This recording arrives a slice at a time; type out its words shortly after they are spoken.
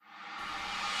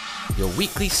your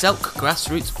weekly Selk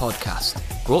Grassroots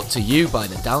podcast, brought to you by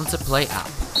the Down to Play app.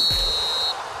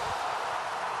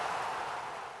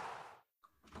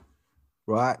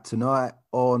 Right, tonight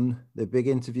on the big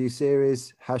interview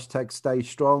series, #Stay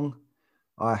Strong,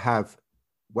 I have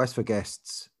Westford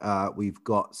guests. We've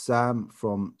got Sam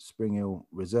from Spring Hill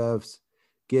Reserves,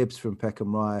 Gibbs from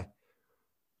Peckham Rye,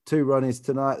 two Ronnies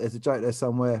tonight. There's a joke there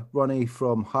somewhere. Ronnie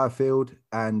from Highfield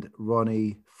and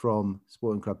Ronnie from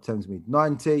Sporting Club Thamesmead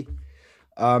 90.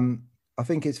 I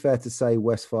think it's fair to say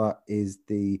Westford is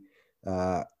the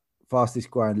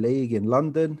fastest growing league in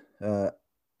London.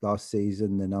 Last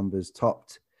season, the numbers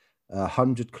topped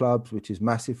 100 clubs, which is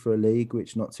massive for a league,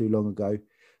 which not too long ago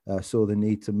saw the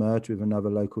need to merge with another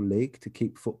local league to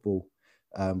keep football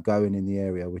going in the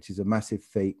area, which is a massive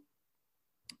feat.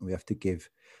 We have to give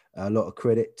a lot of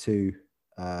credit to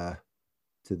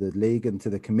the league and to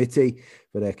the committee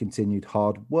for their continued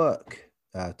hard work.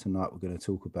 Tonight, we're going to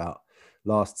talk about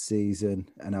last season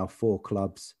and our four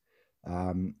clubs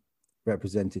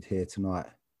represented here tonight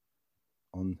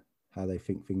on how they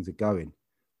think things are going.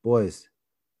 Boys,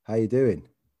 how you doing?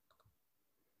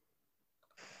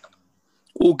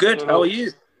 All good. How are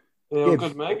you? Yeah, all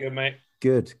good, mate. Good, mate.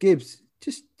 Good. Gibbs,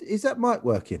 is that mic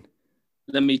working?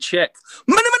 Let me check.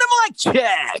 Mic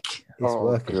check. It's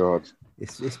working. God.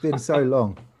 It's been so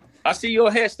long. I see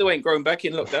your hair still ain't grown back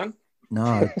in lockdown. No,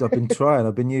 I've been trying.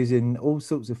 I've been using all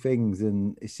sorts of things,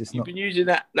 and it's just You've been using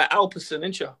that Alpecin,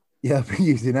 ain't you? Yeah, I've been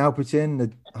using Alpecin,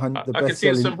 the I can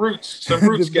see some roots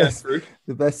going through.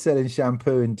 The best-selling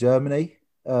shampoo in Germany.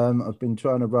 I've been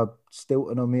trying to rub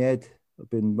Stilton on my head. I've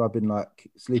been rubbing,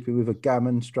 sleeping with a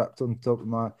gammon strapped on top of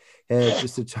my hair,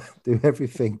 just to try to do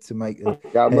everything to make the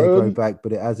hair grow back,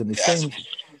 but it hasn't.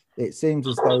 It seems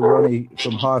as though Ronnie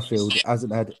from Highfield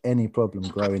hasn't had any problem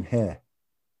growing hair.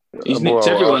 He's nicked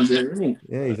everyone's hair, isn't he?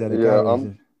 Yeah, he's had a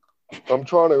go. I'm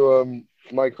trying to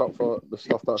make up for the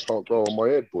stuff that I can't grow on my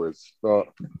head, boys. But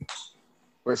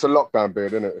it's a lockdown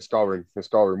beard, isn't it? It's going.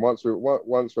 Once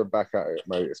we're back at it,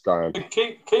 mate, it's going.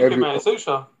 Keep it, mate. It's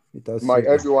Usha. It does, mate.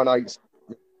 Everyone hates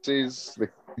the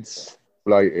kids.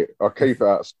 I keep it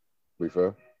out. To be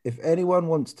fair. If anyone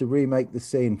wants to remake the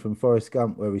scene from Forrest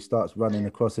Gump where he starts running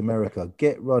across America,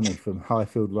 get Ronnie from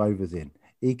Highfield Rovers in.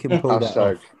 He can pull that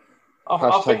off.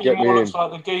 I think he more looks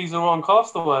like the geezer on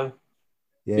Castaway.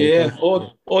 Yeah.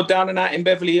 Or down and out in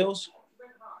Beverly Hills.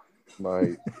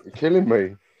 Mate, you're killing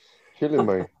me.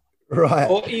 Right.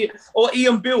 Or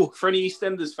Ian Bill for any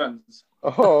EastEnders fans.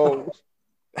 Oh,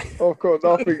 I've got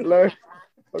nothing left.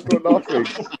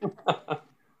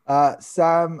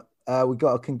 Sam, we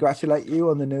got to congratulate you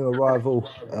on the new arrival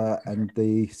and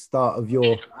the start of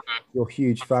your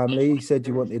huge family. You said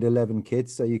you wanted 11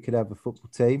 kids so you could have a football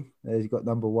team. You've got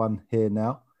number one here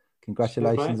now.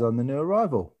 Congratulations on the new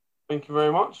arrival. Thank you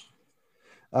very much.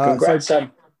 Congrats,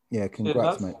 Sam. Yeah,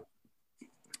 congrats, mate.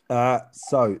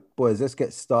 So, boys, let's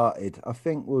get started. I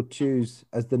think we'll choose,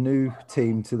 as the new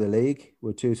team to the league,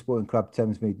 we'll choose Sporting Club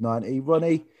Thamesmead 90.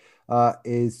 Ronnie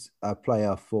is a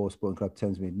player for Sporting Club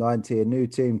Thamesmead 90, a new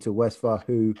team to Westford,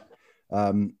 who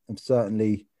have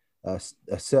certainly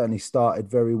started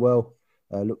very well.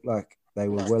 Looked like they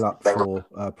were well up for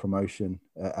promotion,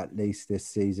 at least this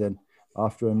season.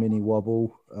 After a mini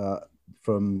wobble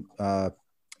from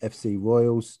FC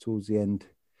Royals towards the end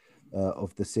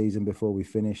of the season before we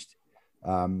finished,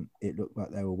 it looked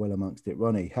like they were well amongst it.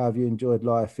 Ronnie, how have you enjoyed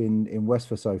life in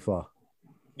Westford so far?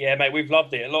 Yeah, mate, we've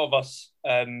loved it. A lot of us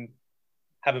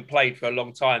haven't played for a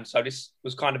long time, so this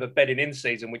was kind of a bedding in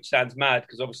season, which sounds mad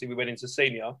because obviously we went into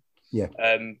senior. Yeah.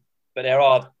 But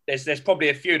there's probably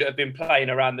a few that have been playing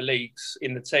around the leagues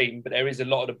in the team, but there is a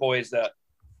lot of the boys that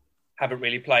haven't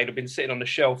really played, have been sitting on the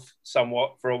shelf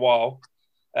somewhat for a while.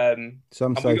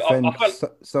 Some say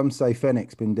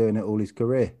Fennick's been doing it all his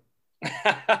career. Do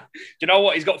you know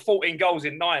what? He's got 14 goals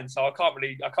in 9, so I can't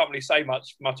really say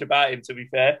much about him, to be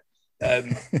fair.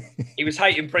 He was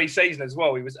hating pre-season as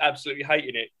well. He was absolutely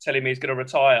hating it, telling me he's going to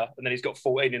retire, and then he's got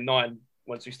 14 in 9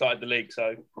 once we started the league.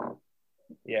 So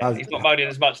yeah, he's not moaning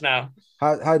as much now.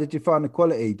 How did you find the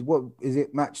quality? What is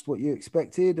it matched what you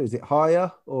expected, or is it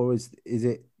higher, or is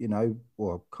it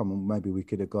well, come on, maybe we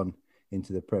could have gone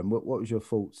into the Prem. What was your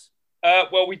thoughts?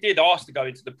 Well, we did ask to go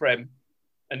into the Prem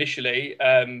initially,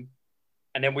 and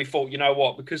then we thought, you know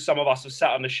what, because some of us have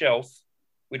sat on the shelf,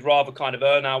 we'd rather kind of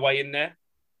earn our way in there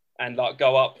and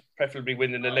go up, preferably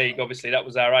winning the league. Obviously, that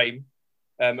was our aim,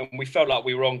 and we felt like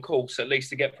we were on course at least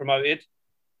to get promoted.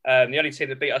 The only team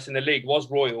that beat us in the league was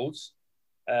Royals,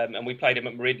 and we played them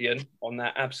at Meridian on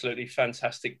that absolutely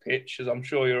fantastic pitch, as I'm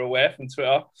sure you're aware from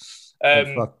Twitter.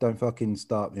 Don't fucking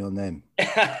start me on them.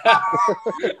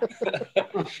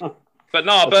 But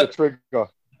no, That's a trigger.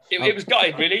 It was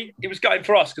gutted, really. It was gutted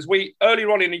for us because we earlier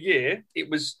on in the year, it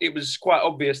was quite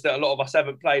obvious that a lot of us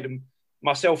haven't played, and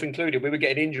myself included, we were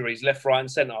getting injuries left, right, and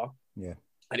centre. Yeah.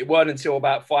 And it weren't until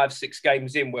about 5-6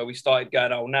 games in where we started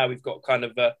going, oh, now we've got kind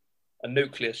of a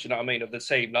nucleus, you know what I mean, of the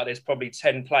team. Like there's probably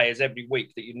 10 players every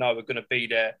week that you know are going to be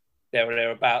there or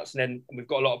thereabouts. And then we've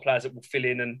got a lot of players that will fill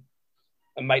in and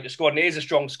make the squad. And it is a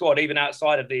strong squad, even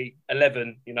outside of the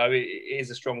 11, you know, it is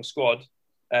a strong squad.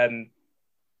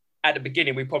 At the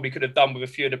beginning, we probably could have done with a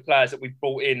few of the players that we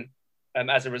brought in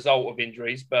as a result of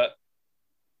injuries, but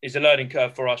it's a learning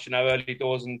curve for us, you know, early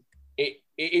doors. And it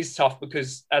is tough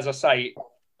because, as I say,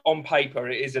 on paper,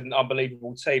 it is an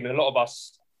unbelievable team. And a lot of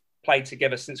us played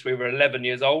together since we were 11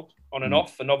 years old, on and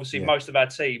off. And obviously, most of our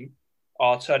team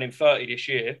are turning 30 this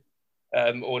year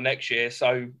or next year.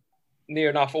 So near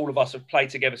enough, all of us have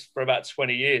played together for about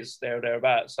 20 years, there or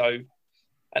thereabouts. So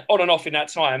on and off in that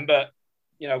time, but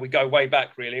you know, we go way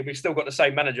back, really. We've still got the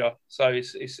same manager. So it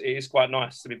is quite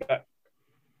nice to be back.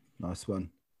 Nice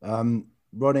one.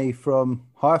 Ronnie from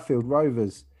Highfield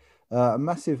Rovers, a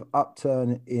massive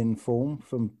upturn in form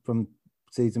from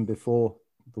season before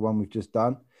the one we've just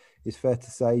done. It's fair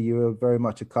to say you were very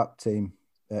much a cup team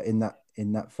in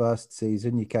that first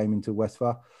season. You came into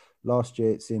Westphal. Last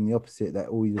year, it seemed the opposite, that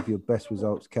all of your best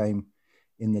results came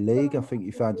in the league. I think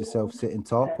you found yourself sitting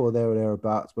top or there or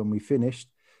thereabouts when we finished.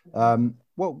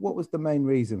 What was the main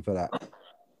reason for that?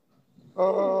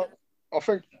 I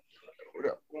think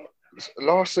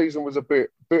last season was a bit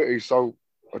bitty, so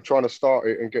I'm trying to start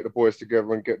it and get the boys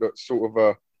together and get that sort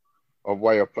of a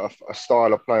way of a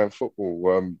style of playing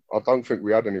football. I don't think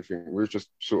we had anything. We just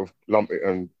sort of lump it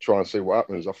and try and see what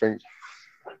happens. I think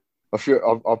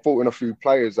I've brought in a few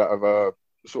players that have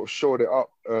sort of shored it up,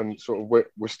 and sort of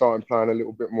we're starting playing a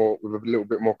little bit more with a little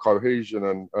bit more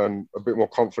cohesion and a bit more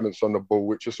confidence on the ball,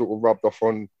 which is sort of rubbed off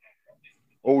on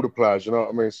all the players. You know what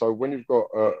I mean? So when you've got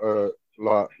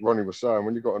like Ronnie was saying,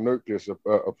 when you've got a nucleus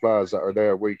of players that are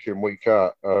there week in, week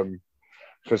out,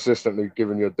 consistently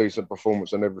giving you a decent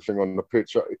performance and everything on the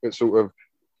pitch, it sort of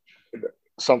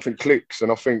something clicks.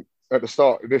 And I think at the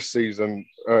start of this season,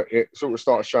 it sort of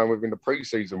started showing within the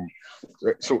pre-season.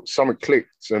 Something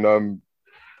clicked, and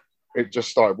it just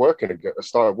started working again. It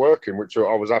started working, which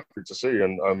I was happy to see.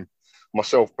 And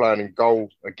myself playing in goal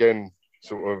again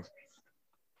sort of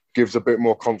gives a bit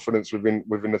more confidence within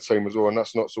the team as well. And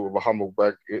that's not sort of a humble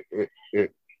brag.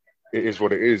 It is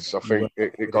what it is. I think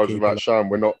it goes without saying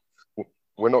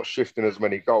we're not shifting as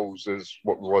many goals as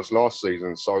what was last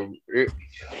season. So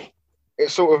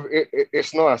it's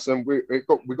nice, and we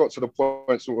got to the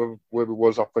point sort of where we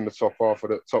was up in the top half of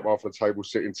the table,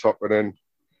 sitting top, and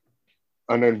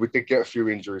then we did get a few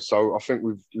injuries. So I think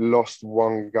we've lost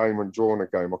one game and drawn a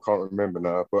game. I can't remember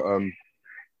now, but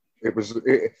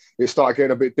it started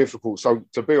getting a bit difficult. So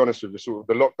to be honest with you, sort of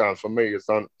the lockdown for me has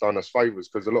done us favours,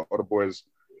 because a lot of the boys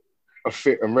are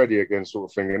fit and ready again, sort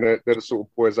of thing, and they're the sort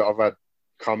of boys that I've had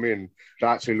come in that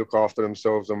actually look after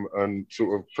themselves and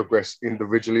sort of progress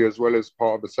individually as well as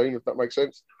part of the team, if that makes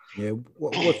sense. Yeah.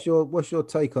 What's your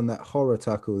take on that horror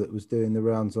tackle that was doing the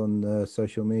rounds on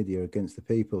social media against the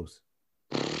Peoples?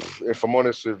 If I'm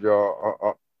honest with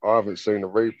you, I haven't seen the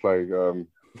replay.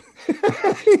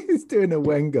 He's doing a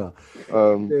Wenger.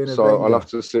 I'll have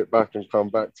to sit back and come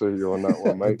back to you on that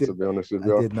one, mate. To be honest with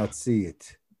you, I did not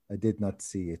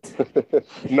see it.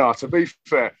 No, to be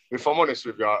fair, if I'm honest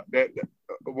with you,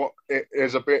 it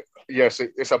is a bit. Yes,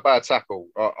 it's a bad tackle.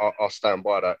 I'll stand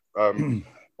by that.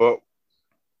 But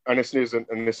this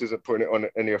isn't putting it on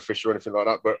any official or anything like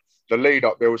that. But the lead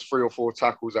up, there was 3 or 4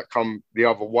 tackles that come the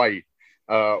other way.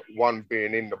 One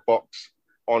being in the box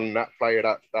on that player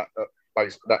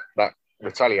that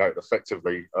retaliated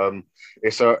effectively.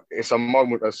 It's a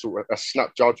moment of sort of a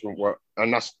snap judgment work,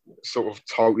 and that's sort of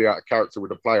totally out of character with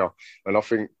the player. And I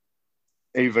think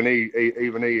even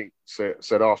he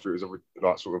said after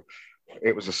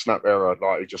it was a snap error,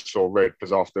 like he just saw red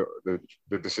because after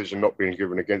the decision not being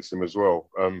given against him as well.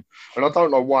 And I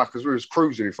don't know why, because we was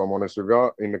cruising, if I'm honest with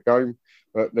you, in the game.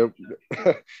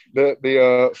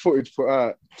 The footage put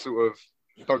out sort of,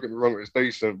 don't get me wrong, it was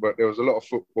decent, but there was a lot of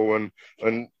football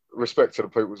and respect to the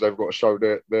people, they've got to show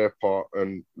their part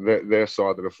and their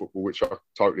side of the football, which I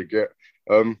totally get.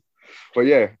 But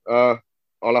yeah,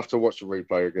 I'll have to watch the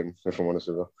replay again, if I'm honest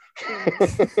with you.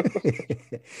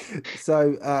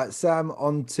 So, Sam,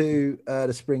 on to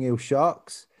the Spring Hill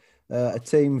Sharks, a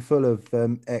team full of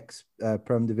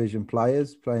ex-Prem Division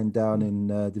players playing down in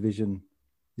Division,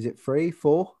 is it 3,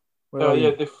 4?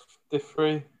 Div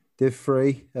 3. Div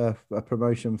 3, a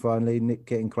promotion finally. Nick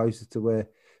getting closer to where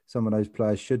some of those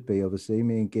players should be. Obviously,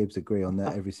 me and Gibbs agree on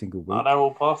that every single week. They're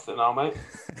all past it now, mate.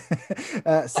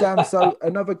 Sam, so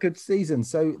another good season.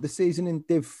 So the season in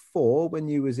Div 4, when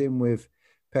you was in with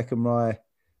Peckham Rye,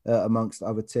 amongst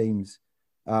other teams,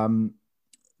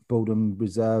 Baldham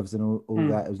reserves and all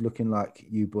that, it was looking like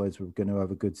you boys were going to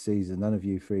have a good season. None of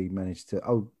you three managed to.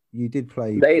 Oh, you did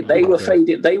play. They were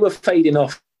fading. They were fading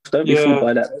off. Don't be fooled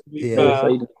by that.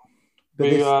 Yeah.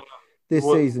 But this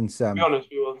season, Sam. To be honest,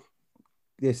 we was.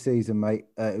 This season, mate,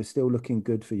 it was still looking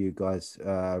good for you guys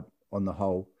on the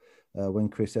whole. When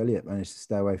Chris Elliott managed to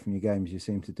stay away from your games, you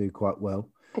seem to do quite well.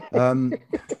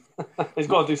 He's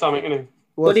got to do something, isn't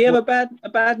he? Did he have a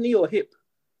bad knee or hip?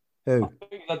 Who? I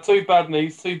think he had 2 bad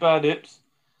knees, 2 bad hips.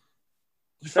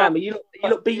 Sam, you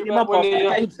look beating him up after the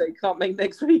game, so he can't make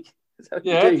next week.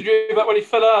 Yeah, did you hear about when he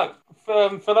fell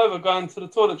over going to the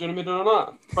toilet during the middle of the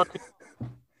night?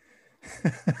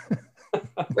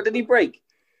 What did he break?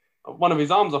 One of his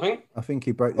arms, I think. I think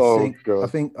he broke the sink. God. I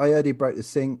think I heard he broke the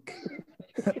sink.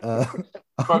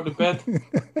 Broke the bed.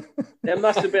 There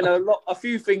must have been a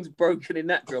few things broken in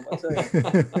that job, I tell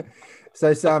you.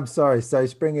 So Sam, sorry. So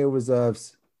Spring Hill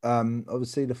reserves.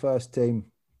 Obviously, the first team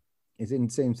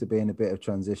seems to be in a bit of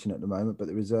transition at the moment, but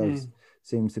the reserves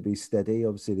seems to be steady.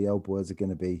 Obviously, the old boys are going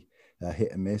to be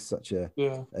hit and miss, such a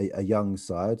young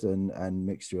side and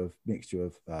mixture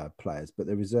of players. But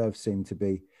the reserves seem to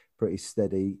be pretty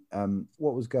steady.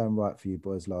 What was going right for you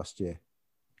boys last year?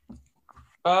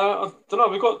 I don't know.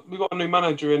 We got a new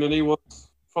manager in, and he was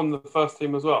from the first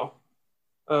team as well.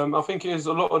 I think it is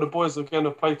a lot of the boys are going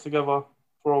to play together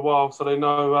for a while, so they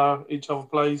know how each other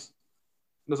plays.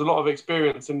 There's a lot of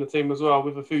experience in the team as well,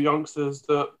 with a few youngsters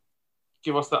that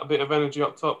give us that bit of energy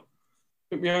up top. I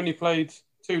think we only played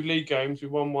 2 league games. We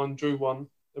won 1, drew 1,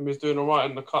 and we was doing all right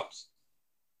in the cups.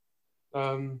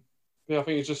 I think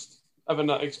it's just having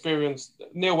that experience.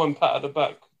 Neil and Pat at the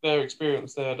back, their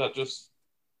experience there, that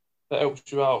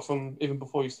helps you out from even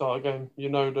before you start a game. You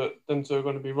know that them two are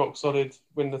going to be rock solid,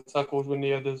 win the tackles, win the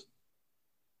headers.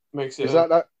 Makes it.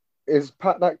 Is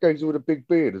Pat that goes with a big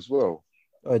beard as well?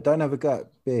 Oh, don't have a go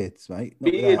at beards, mate.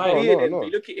 Beard envy.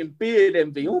 Look at him, beard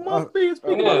envy. Oh, my beard's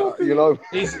big. You know,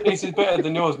 he's better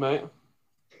than yours, mate.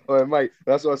 Oh, mate,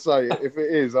 that's what I say. If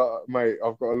it is, mate,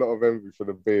 I've got a lot of envy for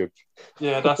the beard.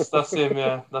 Yeah, that's him.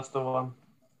 Yeah, that's the one.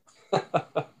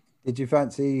 Did you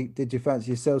fancy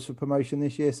yourselves for promotion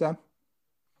this year, Sam?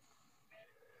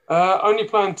 Only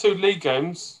playing 2 league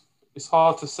games. It's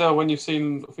hard to sell when you've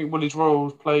seen. I think Woolwich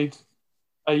Royals played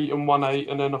 8 and won 8,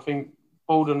 and then I think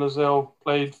Baldwin as well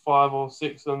played 5 or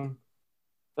 6, and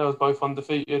they was both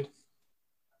undefeated.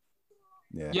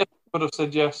 Yeah, I would have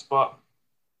said yes, but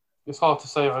it's hard to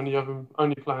say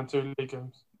only playing 2 league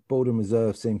games. Baldwin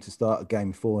Reserve seemed to start a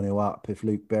game 4-0 up. If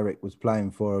Luke Berwick was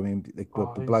playing for him, the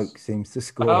bloke seems to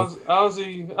score.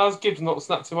 How's Gibbs not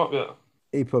snapped him up yet?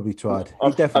 He probably tried.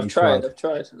 I've tried.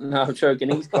 No, I'm joking.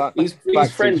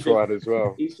 He's friends with, as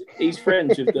well. He's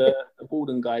friends with the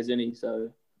Baldwin guys, isn't he?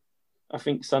 So I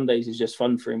think Sundays is just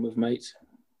fun for him with mates.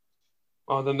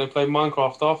 Oh, then they play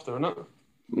Minecraft after, innit?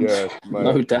 Yeah, mate.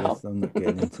 No doubt. I'm not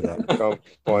getting into that. Can't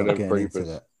find them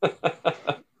creepers.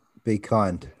 Be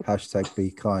kind. #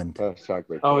 be kind.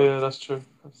 Oh yeah, that's true.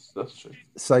 That's true.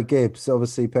 So Gibbs,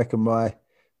 obviously Peckham Rye,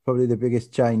 probably the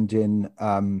biggest change in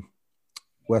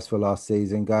Westford last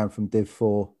season, going from Div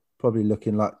 4, probably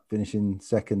looking like finishing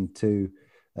second to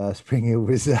Spring Hill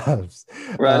Reserves.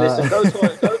 Right, listen, go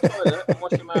toilet and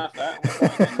wash your mouth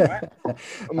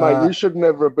out. Mate, you should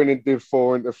never have been in Div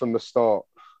 4 from the start.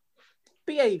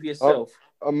 Behave yourself.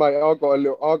 Mate, I got a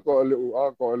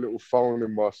little phone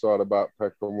in my side about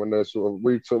Peckham when they're sort of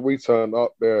we turned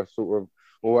up there sort of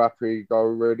all happy, go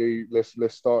ready, let's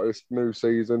start this new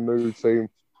season, new team,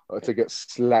 to get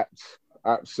slapped,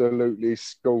 absolutely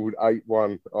schooled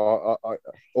 8-1. I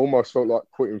almost felt like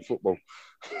quitting football.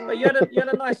 But you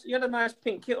had a nice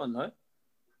pink kit on though.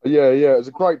 Yeah, it was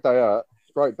a great day out.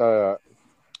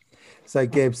 So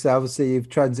Gibbs, obviously you've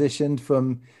transitioned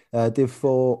from Div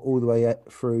 4 all the way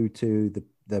through to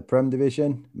the Prem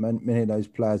division. Many of those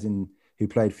players who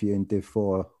played for you in Div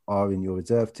 4 are in your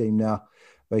reserve team now.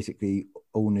 Basically,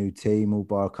 all new team, all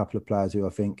bar a couple of players who I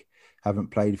think haven't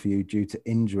played for you due to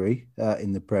injury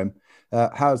in the Prem.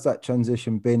 How's that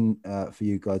transition been for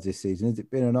you guys this season? Has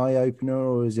it been an eye opener,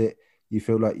 or is it you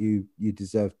feel like you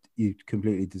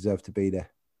completely deserve to be there?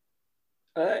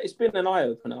 It's been an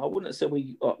eye-opener. I wouldn't say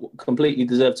we completely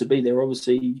deserve to be there.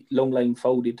 Obviously, Long Lane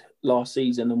folded last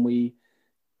season and we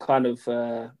kind of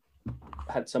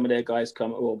had some of their guys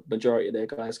come, or majority of their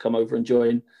guys come over and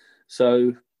join.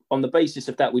 So on the basis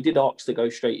of that, we did ask to go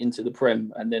straight into the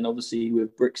Prem. And then obviously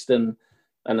with Brixton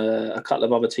and a couple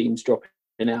of other teams dropping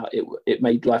and out, it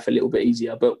made life a little bit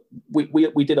easier. But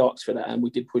we did ask for that and we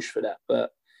did push for that.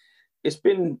 But it's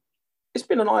been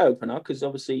an eye opener because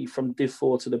obviously from Div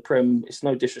 4 to the Prem, it's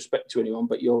no disrespect to anyone,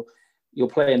 but you're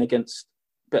playing against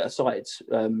better sides,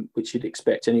 which you'd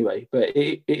expect anyway. But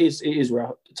it is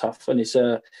tough, and it's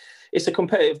a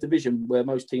competitive division where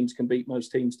most teams can beat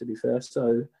most teams, to be fair.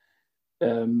 So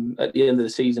at the end of the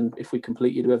season, if we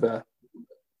completed, whoever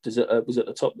was at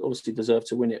the top obviously deserved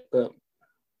to win it. But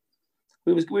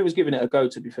we was giving it a go,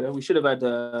 to be fair. We should have had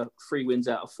 3 wins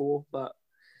out of 4, but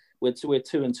we're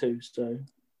 2-2. So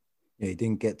yeah, you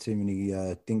didn't get too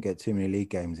many league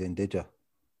games in, did you?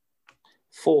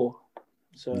 4.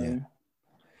 So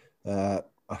yeah.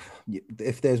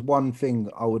 If there's one thing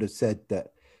I would have said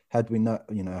that had we not,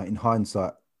 in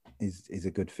hindsight, is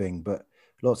a good thing. But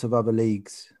lots of other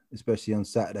leagues, especially on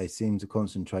Saturday, seem to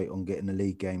concentrate on getting the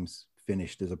league games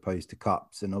finished as opposed to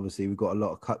cups. And obviously, we've got a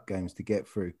lot of cup games to get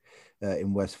through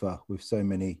in Westphal with so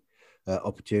many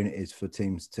opportunities for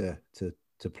teams to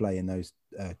play in those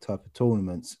type of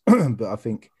tournaments. But I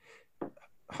think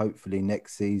hopefully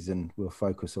next season we'll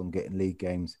focus on getting league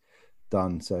games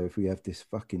done. So if we have this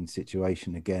fucking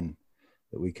situation again,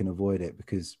 that we can avoid it,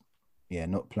 because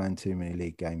not playing too many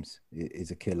league games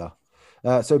is a killer.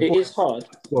 So it is hard.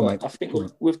 I think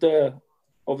with the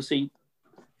obviously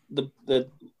the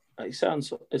it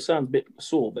sounds a bit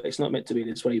sore, but it's not meant to be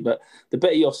this way. But the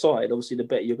better your side, obviously, the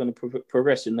better you're going to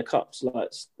progress in the cups,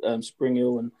 like Spring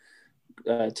Hill and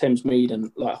Thamesmead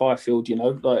and like Highfield.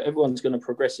 Like everyone's going to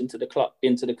progress into the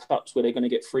cups where they're going to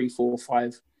get 3, 4,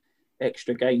 5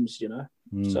 extra games.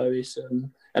 So it's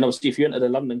and obviously if you enter the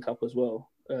London Cup as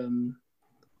well,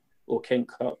 or Kent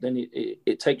Cup, then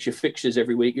it takes your fixtures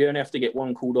every week. You only have to get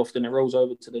one called off, then it rolls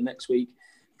over to the next week.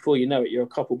 Before you know it, you're a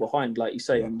couple behind, like you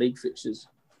say, on league fixtures.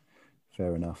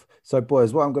 Fair enough. So,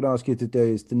 boys, what I'm going to ask you to do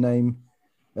is to name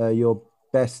your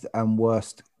best and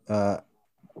worst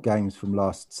games from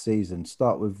last season.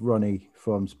 Start with Ronnie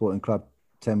from Sporting Club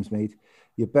Thamesmead.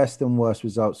 Your best and worst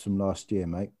results from last year,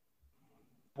 mate.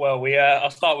 Well,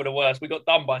 I'll start with the worst. We got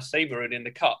done by Seameron in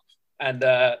the cup, and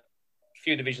a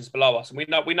few divisions below us, and we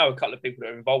know a couple of people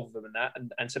that are involved with them in that.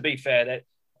 And to be fair,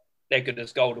 they're good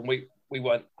as gold, and we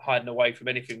weren't hiding away from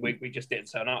anything. We just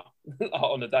didn't turn up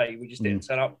on the day. We just didn't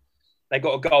turn up. They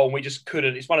got a goal and we just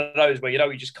couldn't. It's one of those where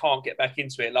you just can't get back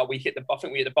into it. Like I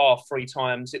think we hit the bar 3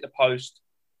 times, hit the post.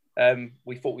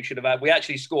 We thought we should have had. We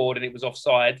actually scored and it was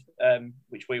offside,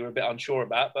 which we were a bit unsure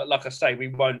about. But like I say, we're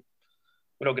not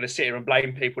going to sit here and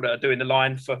blame people that are doing the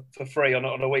line for free on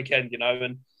a weekend,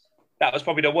 And that was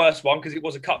probably the worst one because it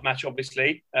was a cup match.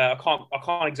 Obviously, I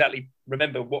can't exactly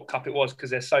remember what cup it was because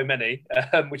there's so many,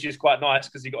 which is quite nice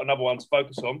because you got another one to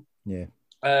focus on. Yeah.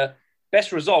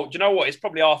 Best result, do you know what? It's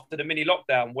probably after the mini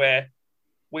lockdown where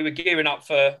we were gearing up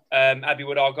for Abbey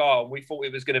Wood Argyle. We thought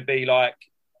it was going to be like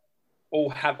all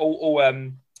hammer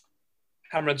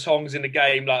and tongs in the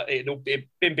game. Like it'd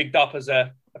been bigged up as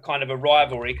a kind of a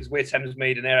rivalry because we're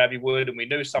Thamesmead and they're Abbey Wood, and we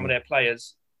knew some of their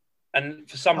players. And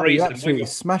for some reason, you absolutely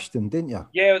smashed them, didn't you?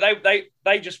 Yeah,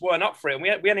 they just weren't up for it. And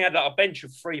we only had like a bench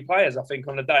of 3 players, I think,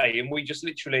 on the day, and we just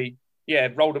literally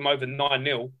rolled them over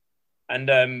 9-0.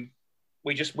 And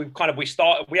we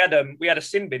had a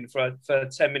sin bin for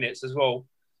 10 minutes as well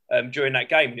during that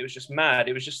game, and it was just mad.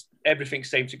 It was just everything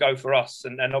seemed to go for us,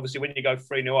 and obviously when you go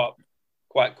 3-0 up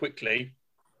quite quickly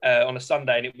on a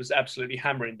Sunday, and it was absolutely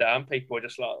hammering down, people were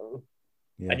just like, oh.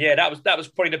 And that was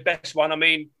probably the best one. I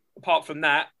mean, apart from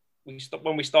that,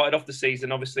 when we started off the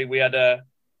season, obviously we had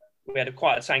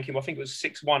quite a tanking. I think it was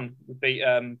 6-1. We beat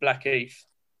Blackheath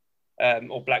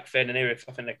or Blackfen and Erith,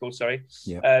 I think they're called. Sorry.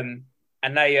 Yeah.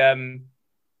 And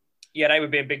they were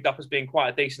being bigged up as being quite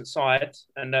a decent side.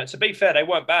 And to be fair, they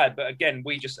weren't bad. But again,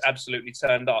 we just absolutely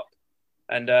turned up.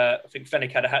 And I think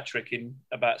Fenwick had a hat-trick in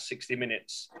about 60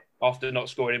 minutes after not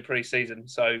scoring in pre-season.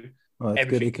 So that's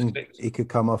good. He could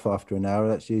come off after an hour.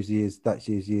 That's usually his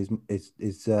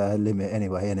limit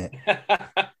anyway, isn't it?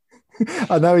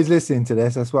 I know he's listening to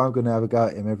this. That's why I'm going to have a go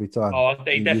at him every time. Oh,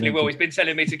 he definitely will. He's been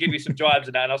telling me to give you some drives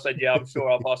and that, and I said, yeah, I'm sure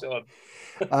I'll pass it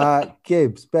on.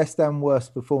 Gibbs, best and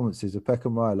worst performances of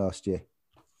Peckham Rye last year?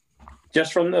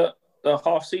 Just from the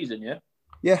half season, yeah?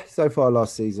 Yeah, so far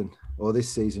last season, or this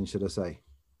season, should I say.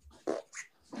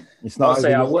 It's not over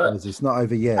yet. It's not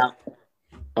over yet.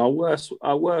 Our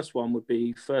worst one would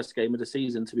be first game of the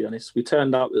season, to be honest. We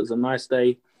turned up, it was a nice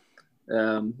day.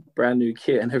 Brand new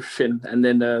kit and everything, and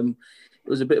then it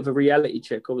was a bit of a reality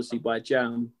check, obviously by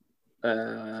Jam.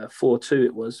 4-2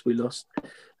 it was. We lost.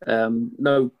 They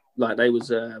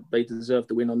deserved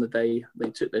the win on the day. They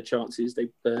took their chances. They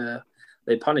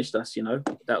punished us,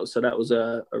 That was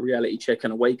a reality check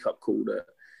and a wake up call that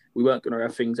we weren't going to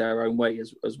have things our own way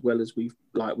as well as we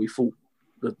thought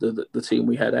the team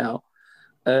we had out.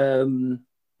 And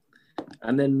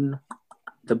then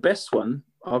the best one,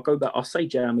 I'll say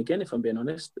Jam again if I'm being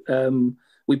honest.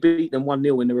 We beat them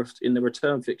 1-0 in the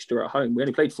return fixture at home. We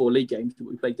only played 4 league games, but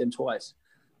we played them twice.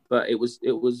 But it was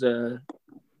 0-0.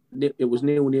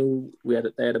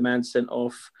 They had a man sent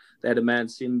off. They had a man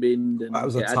sin binned. That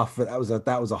was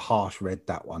that was a harsh red.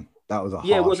 That one. That was a harsh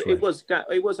red.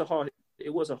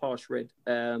 It was a harsh red.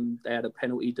 They had a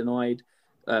penalty denied.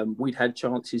 We'd had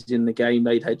chances in the game.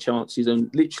 They'd had chances,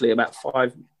 and literally about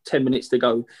 5-10 minutes to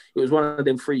go, it was one of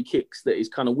them free kicks that is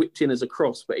kind of whipped in as a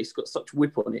cross, but it's got such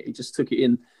whip on it. He just took it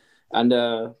in, and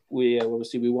we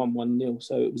won 1-0.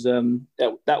 So it was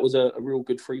that was a real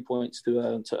good 3 points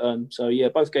to earn. So yeah,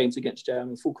 both games against Jam,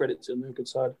 and full credit to them. They're a good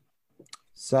side.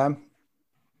 Sam,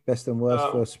 best and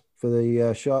worst for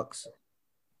the Sharks.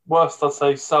 Worst, I'd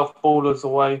say South Ballers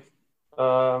away.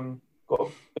 Got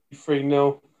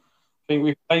 3-0. I think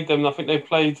we played them. I think they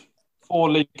played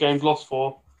 4 league games, lost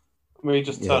 4. We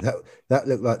just that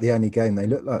looked like the only game. They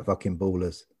looked like fucking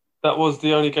ballers. That was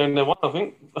the only game they won, I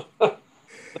think.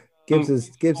 Gibbs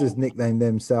has nicknamed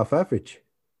them South Average.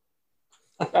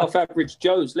 South Average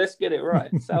Joes. Let's get it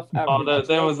right. South Average.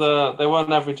 They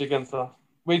weren't average against us.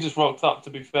 We just rocked up, to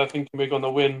be fair, thinking we were going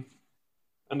to win,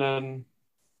 and then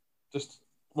just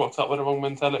rocked up with the wrong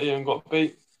mentality and got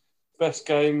beat. Best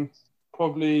game,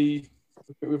 probably.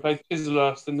 We played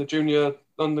Chislehurst in the Junior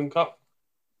London Cup.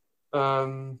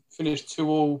 Finished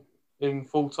 2-2 in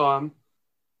full time.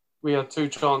 We had 2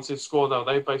 chances scored out.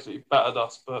 They basically battered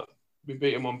us, but we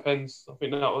beat them on pens. I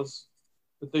think that was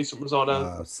a decent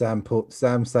result.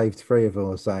 Sam saved 3 of them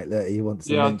or something. Look, he wants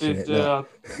to mention it. Yeah,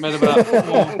 I made about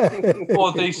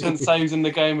 4 decent saves in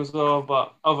the game as well.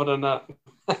 But other than that,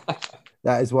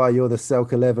 that is why you're the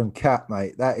Selk 11 cat,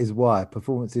 mate. That is why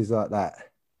performances like that.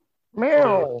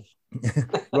 Meow.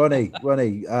 Ronnie,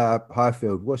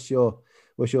 Highfield, what's your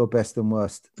best and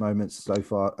worst moments so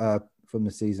far from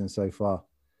the season so far?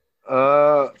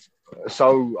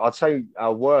 So I'd say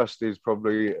our worst is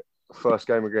probably first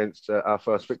game against our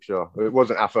first fixture. It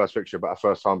wasn't our first fixture, but our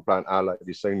first time playing Our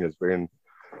Lady Seniors, being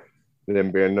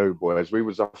new boys.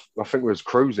 I think we was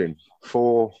cruising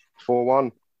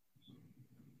 4-1,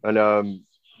 and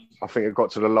I think it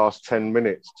got to the last 10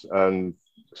 minutes and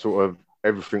sort of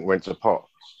everything went to pot.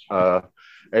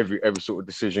 Every sort of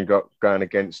decision got going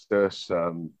against us.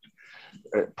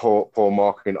 Poor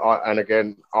marking. And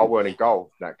again, I weren't in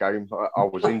goal that game. I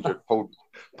was injured.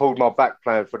 Pulled my back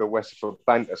playing for the Westford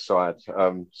Banter side.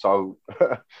 So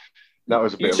that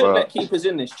was a bit. You shouldn't let keepers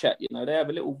in this chat. You know, they have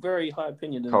a little very high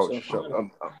opinion of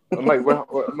themselves. Mate,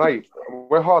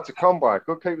 we're hard to come by.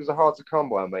 Good keepers are hard to come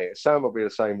by, mate. Sam will be the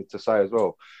same to say as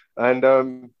well. And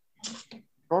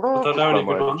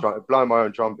blowing my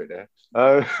own trumpet there.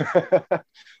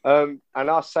 And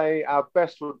I'll say our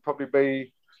best would probably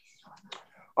be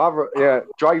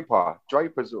Draper.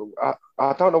 Draper's.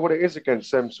 I don't know what it is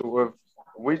against them. Sort of,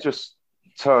 we just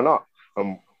turn up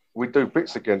and we do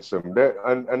bits against them.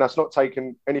 And that's not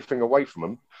taking anything away from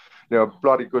them. They're a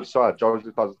bloody good side.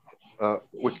 Joseph does a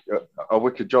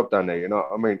wicked job down there. You know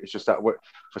what I mean? It's just that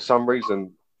for some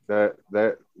reason they're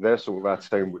sort of our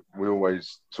team. We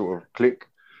always sort of click.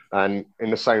 And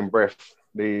in the same breath,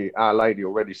 Our Lady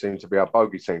already seemed to be our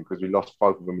bogey team because we lost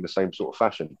both of them in the same sort of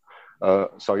fashion.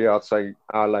 So yeah, I'd say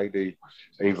Our Lady,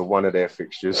 either one of their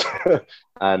fixtures,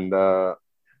 and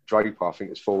Draper, I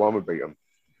think it's 4-1 would beat them.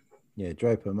 Yeah,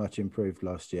 Draper much improved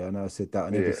last year. I know I said that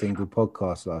on every single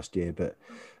podcast last year, but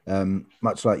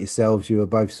much like yourselves, you were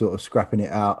both sort of scrapping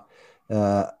it out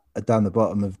down the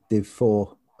bottom of Div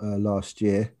 4 last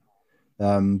year,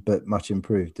 but much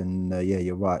improved. And yeah,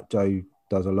 you're right, Joe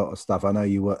does a lot of stuff. I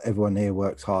know everyone here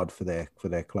works hard for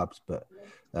their clubs, but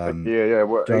Joe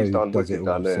he's done does it all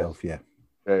down himself. There.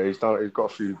 Yeah, he's got a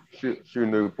few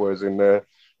new boys in there.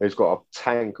 He's got a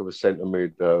tank of a centre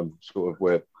mid, sort of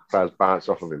where players bounce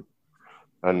off of him,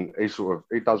 and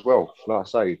he does well. Like I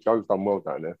say, Joe's done well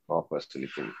down there. I personally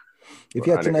think. If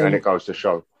you had to name, and it goes to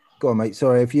show. Go on, mate.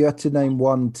 Sorry, if you had to name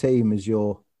one team as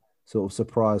your sort of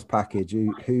surprise package,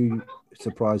 who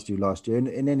surprised you last year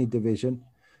in any division?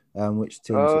 Which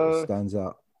team sort of stands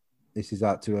out? This is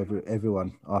out to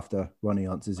everyone after Ronnie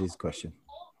answers his question.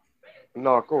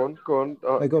 No, go on. Go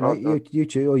on, mate. You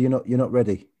two, or you're not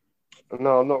ready?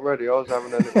 No, I'm not ready. I was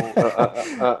having a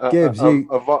little Gibbs,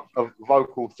 a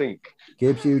vocal think.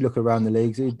 Gibbs, you look around the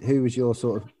leagues. Who was your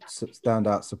sort of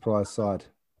standout surprise side?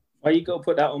 Why you got to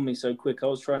put that on me so quick? I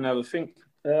was trying to have a think.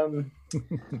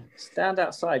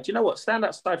 Standout side. Do you know what?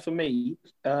 Standout side for me,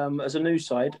 as a new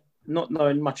side, not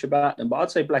knowing much about them, but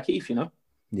I'd say Blackheath, you know.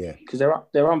 Yeah, because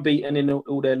they're unbeaten in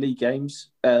all their league games.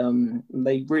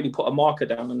 They really put a marker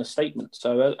down on a statement.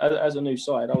 So as a new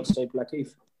side, I would say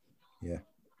Blackheath. Yeah,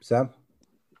 Sam.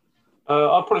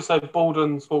 I'd probably say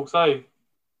Bolden's Hawks A.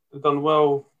 They've done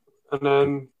well, and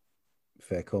then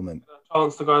Fair comment. a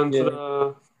chance to go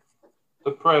into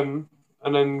the Prem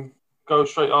and then go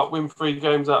straight up, win 3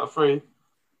 games out of 3.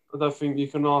 I don't think you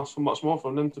can ask for much more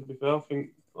from them, to be fair. I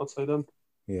think I'd say them.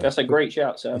 Yeah, That's a great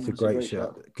shout, Sam. That's a great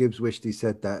shout. Gibbs wished he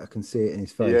said that. I can see it in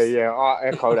his face. Yeah, I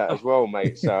echo that as well, mate.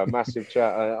 It's a massive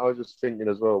chat. I was just thinking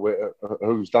as well,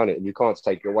 who's done it, and you can't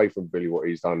take it away from Billy what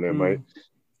he's done there, mate.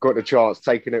 Got the chance,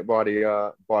 taking it by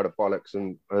the bollocks,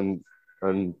 and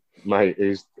mate,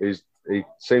 he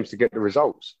seems to get the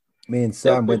results. Me and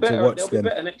Sam went to watch them. They'll be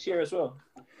better next year as well.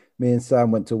 Me and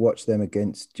Sam went to watch them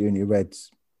against Junior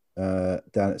Reds down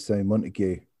at St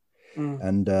Montague,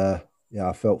 and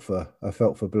I felt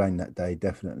for Blaine that day,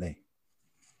 definitely.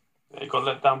 Yeah, he got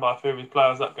let down by a few of his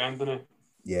players that game, didn't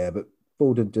he? Yeah, but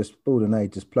Baldwin A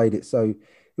just played it, so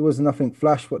it was nothing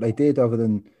flash what they did other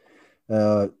than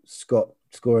Scott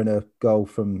scoring a goal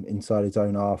from inside his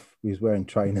own half. He was wearing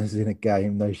trainers in a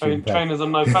game, no shin pads. Trainers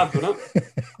and no pads, wasn't it?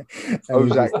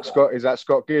 Who's that? Scott? Is that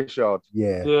Scott Gearshard?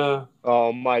 Yeah. Yeah.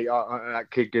 Oh, mate, that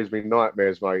kid gives me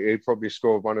nightmares, mate. He probably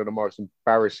scored one of the most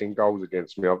embarrassing goals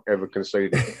against me I've ever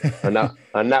conceded, and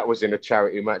that was in a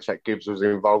charity match that Gibbs was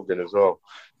involved in as well.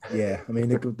 Yeah, I mean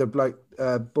the bloke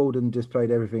Baldwin just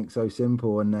played everything so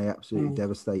simple, and they absolutely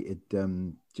devastated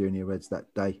Junior Reds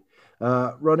that day.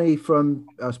 Ronnie from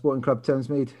Sporting Club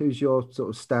Thamesmead, who's your sort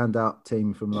of standout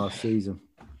team from last season?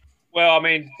 Well, I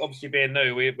mean, obviously being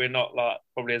new, we're not like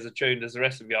probably as attuned as the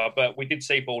rest of you are, but we did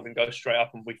see Baldwin go straight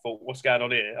up, and we thought, what's going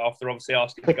on here? After obviously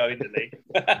asking to go into the league,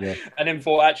 Yeah. And then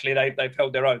thought actually they've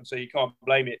held their own, so you can't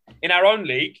blame it. In our own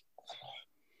league, do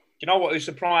you know what? Who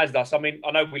surprised us? I mean,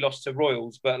 I know we lost to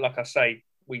Royals, but like I say,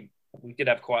 we did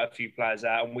have quite a few players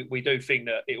out, and we do think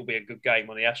that it will be a good game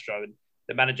on the Astro. And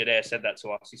the manager there said that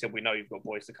to us. He said, we know you've got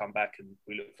boys to come back, and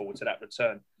we look forward to that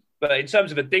return. But in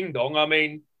terms of a ding-dong, I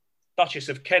mean, Duchess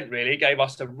of Kent really gave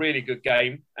us a really good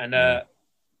game. And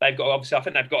they've got, obviously, I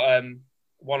think they've got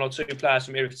one or two players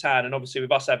from Erith Town. And obviously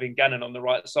with us having Gannon on the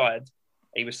right side,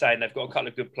 he was saying they've got a couple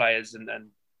of good players. And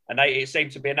it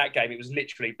seemed to be in that game, it was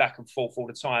literally back and forth all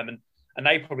the time. And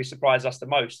they probably surprised us the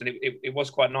most. And it was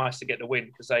quite nice to get the win,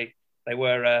 because they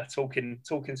were talking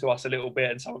to us a little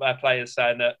bit, and some of our players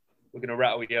saying that we're going to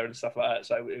rattle you and stuff like that.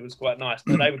 So it was quite nice.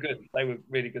 But they were good. They were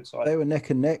really good side. They were neck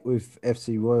and neck with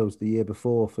FC Royals the year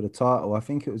before for the title. I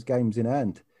think it was games in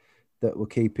hand that were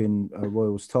keeping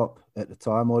Royals top at the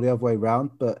time, or the other way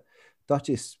round. But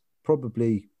Duchess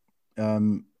probably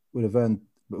would have earned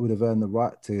the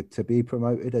right to be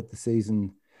promoted had the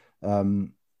season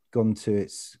gone to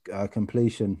its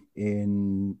completion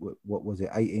in, what was it,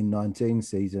 18-19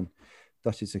 season.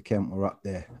 Duchess of Kent were up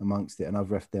there amongst it, and I've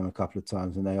reffed them a couple of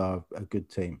times, and they are a good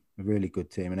team, a really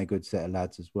good team, and a good set of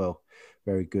lads as well.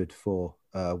 Very good for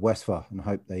Westphal, and I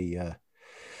hope they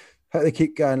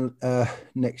keep going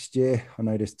next year. I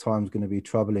know this time's going to be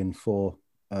troubling for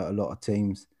a lot of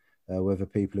teams, whether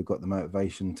people have got the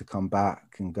motivation to come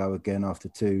back and go again after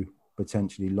 2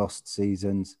 potentially lost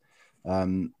seasons.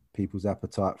 People's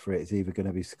appetite for it is either going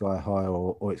to be sky high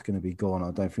or it's going to be gone.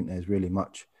 I don't think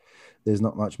there's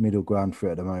not much middle ground for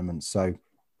it at the moment. So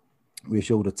we wish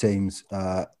all the teams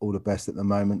all the best at the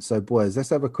moment. So boys, let's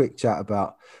have a quick chat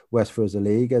about Westphal as a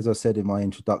league. As I said in my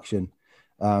introduction,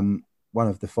 one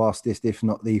of the fastest, if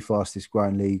not the fastest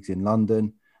growing leagues in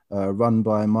London, run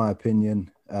by, in my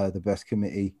opinion, the best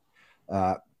committee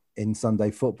in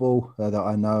Sunday football that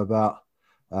I know about.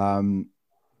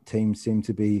 Teams seem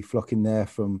to be flocking there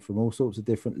from all sorts of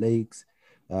different leagues.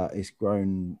 It's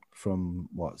grown from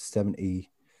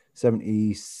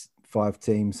 75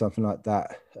 teams, something like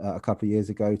that, a couple of years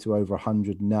ago to over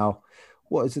 100 now.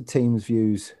 What is the team's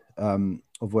views of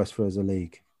Westphal as a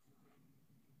league?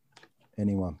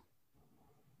 Anyone?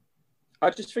 I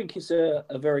just think it's a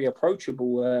very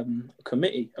approachable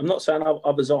committee. I'm not saying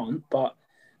others aren't, but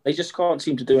they just can't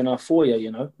seem to do enough for you,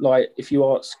 you know? Like if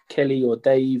you ask Kelly or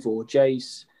Dave or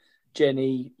Jace,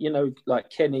 Jenny, you know, like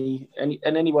Kenny and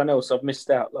anyone else I've missed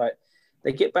out, like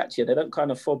they get back to you. They don't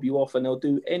kind of fob you off, and they'll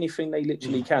do anything they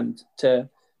literally can to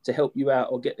help you out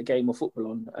or get the game of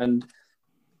football on. And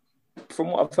from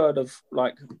what I've heard of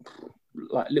like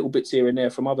little bits here and there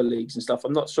from other leagues and stuff,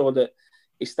 I'm not sure that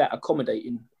it's that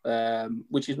accommodating,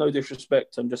 which is no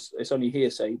disrespect. It's only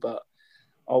hearsay, but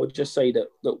I would just say that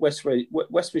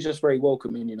Westphal is just very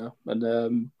welcoming, you know,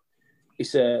 and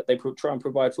they try and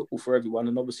provide football for everyone,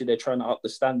 and obviously they're trying to up the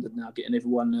standard now, getting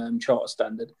everyone charter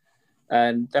standard,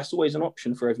 and that's always an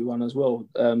option for everyone as well.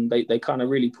 They kind of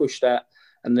really push that,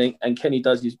 and Kenny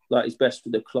does his best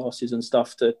with the classes and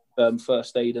stuff to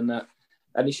first aid and that.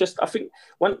 And it's just, I think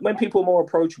when people are more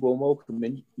approachable and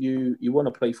welcoming, you want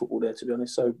to play football there, to be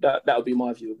honest. So that would be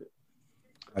my view of it.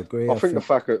 I agree. I think the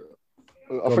fact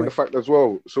as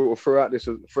well, sort of throughout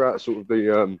sort of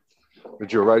the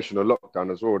duration of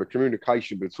lockdown as well, the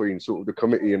communication between sort of the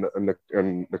committee and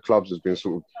the clubs has been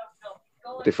sort of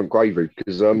different gravy,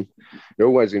 because you're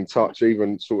always in touch.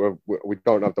 Even sort of, we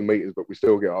don't have the meetings, but we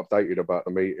still get updated about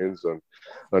the meetings,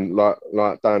 and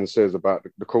like Dan says about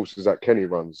the courses that Kenny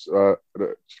runs,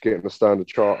 getting the standard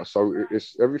charter. So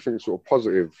it's everything sort of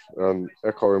positive.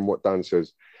 Echoing what Dan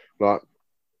says, like,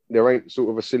 there ain't sort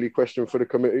of a silly question for the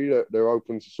committee. That they're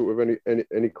open to sort of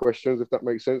any questions, if that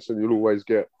makes sense, and you'll always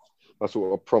get a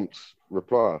sort of prompt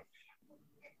reply.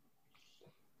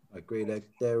 I agree. They've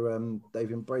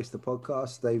embraced the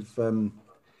podcast. They've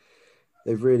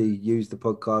really used the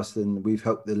podcast, and we've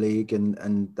helped the league,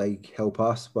 and they help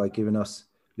us by giving us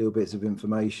little bits of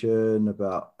information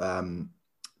about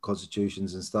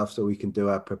constitutions and stuff, so we can do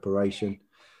our preparation.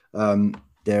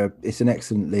 It's an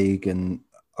excellent league, and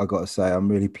I got to say, I'm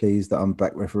really pleased that I'm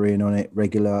back refereeing on it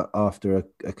regular after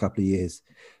a couple of years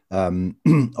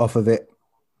off of it.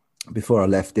 Before I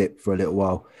left it for a little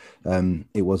while,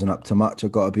 it wasn't up to much.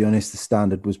 I've got to be honest. The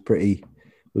standard was pretty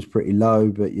low,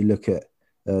 but you look at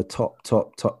top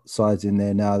sides in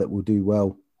there now that will do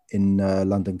well in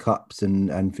London Cups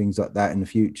and things like that in the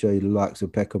future. The likes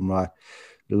of Peckham Rye,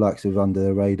 the likes of Under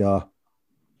the Radar,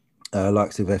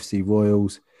 likes of FC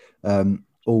Royals,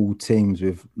 all teams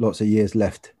with lots of years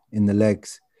left in the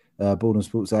legs. Borden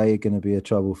Sports A are going to be a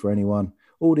trouble for anyone.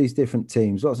 All these different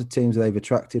teams, lots of teams they've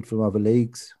attracted from other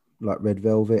leagues, like Red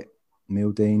Velvet,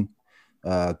 Mildeen,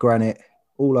 Granite,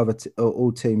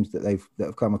 all teams that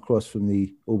have come across from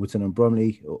the Alberton and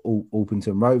Bromley, or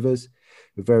Alberton Rovers,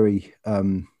 a very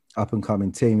up and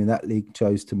coming team in that league,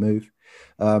 chose to move.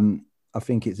 I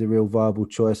think it's a real viable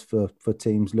choice for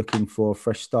teams looking for a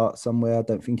fresh start somewhere. I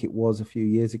don't think it was a few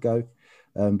years ago,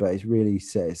 but it's really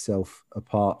set itself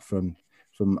apart from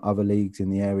other leagues in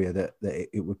the area that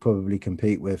it would probably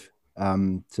compete with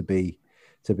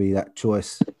to be that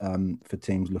choice for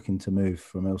teams looking to move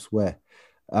from elsewhere.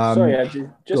 Sorry, Andrew.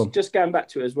 Just going back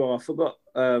to it as well, I forgot.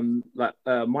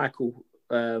 Michael,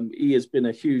 he has been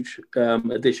a huge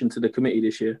addition to the committee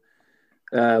this year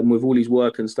with all his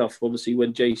work and stuff. Obviously,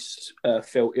 when Jace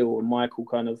fell ill, and Michael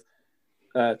kind of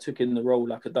took in the role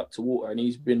like a duck to water, and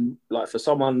he's been like, for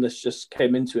someone that's just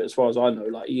came into it, as far as I know,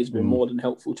 like, he has been more than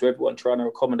helpful to everyone, trying to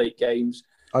accommodate games.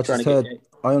 I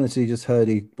honestly just heard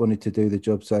he wanted to do the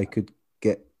job so he could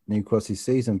get New Cross's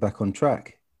season back on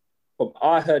track. Well,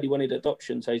 I heard he wanted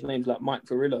adoption, so his name's like Mike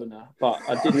Varillo now. But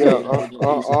I did. Yeah,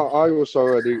 I also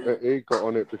heard he got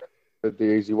on it the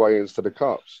easy way into the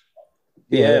cups.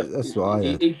 Yeah, that's what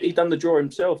I heard. He done the draw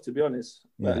himself, to be honest.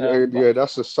 Yeah,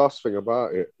 that's the sus thing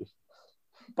about it.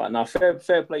 But no,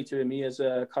 fair play to him. He has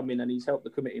come in and he's helped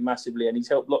the committee massively, and he's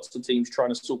helped lots of teams trying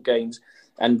to sort games.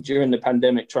 And during the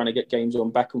pandemic, trying to get games on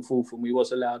back and forth, and we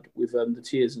was allowed with the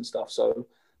tiers and stuff. So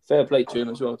fair play to him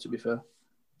as well, to be fair.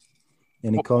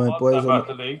 Any comment, boys? About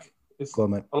the league, I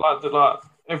like that. Like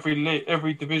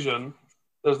every division,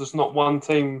 there's just not one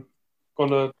team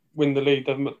gonna win the league.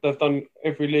 They've done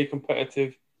every league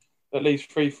competitive. At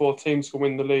least 3-4 teams can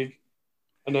win the league,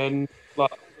 and then like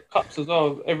the cups as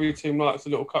well. Every team likes a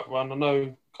little cup run. I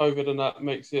know COVID and that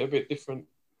makes it a bit different,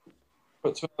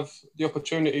 but to have the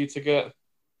opportunity to get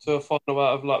to a final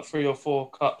out of like 3 or 4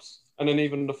 cups, and then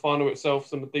even the final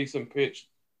itself on a decent pitch,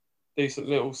 decent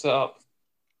little setup.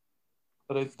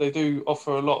 But they do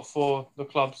offer a lot for the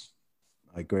clubs.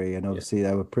 I agree, and obviously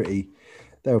they were pretty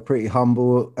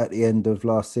humble at the end of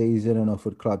last season and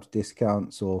offered clubs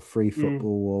discounts or free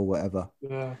football or whatever.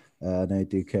 Yeah, they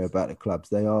do care about the clubs.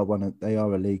 They are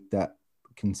a league that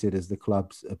considers the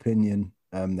club's opinion.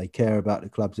 They care about the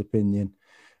club's opinion.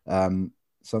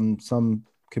 Some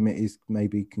committees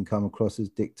maybe can come across as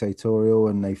dictatorial,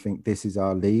 and they think this is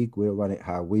our league, we'll run it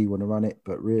how we want to run it.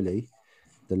 But really,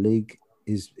 the league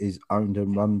is owned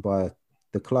and run by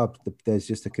the club. There's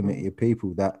just a committee of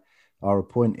people that are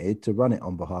appointed to run it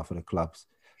on behalf of the clubs.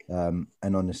 And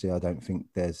honestly, I don't think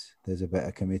there's a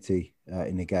better committee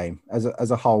in the game as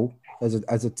a whole, as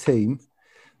a team.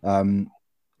 I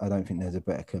don't think there's a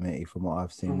better committee from what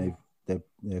I've seen.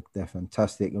 They're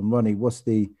fantastic. And Ronnie, what's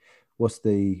the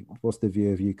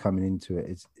view of you coming into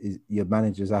it? Is your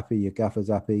manager's happy? Your gaffer's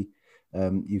happy?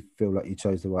 You feel like you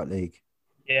chose the right league?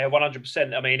 Yeah,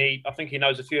 100%. I mean, I think he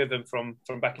knows a few of them from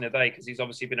back in the day, because he's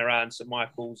obviously been around St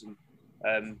Michael's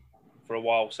and for a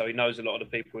while, so he knows a lot of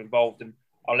the people involved. And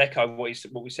I'll echo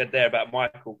what we said there about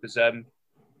Michael, because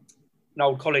an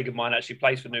old colleague of mine actually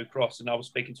plays for New Cross, and I was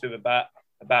speaking to him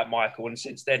about Michael, and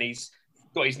since then he's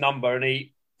got his number, and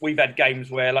we've had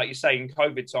games where, like you say, in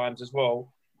COVID times as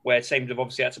well, where teams have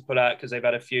obviously had to pull out because they've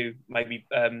had a few maybe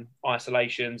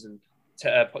isolations and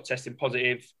testing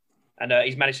positive, and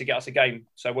he's managed to get us a game.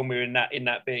 So when we were in that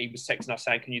bit, he was texting us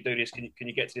saying, "Can you do this? Can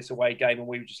you get to this away game?" And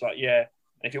we were just like, "Yeah."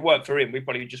 And if it weren't for him, we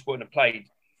probably just wouldn't have played.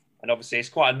 And obviously, it's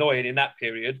quite annoying in that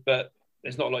period, but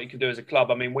there's not a lot you can do as a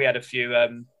club. I mean, we had a few I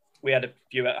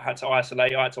had to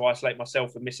isolate. I had to isolate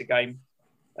myself and miss a game.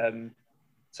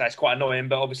 So it's quite annoying.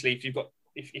 But obviously,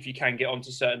 if you can get onto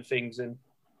certain things, and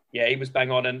yeah, he was bang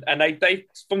on. And they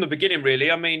from the beginning, really.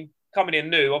 I mean, coming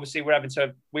in new, obviously we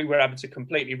were having to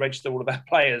completely register all of our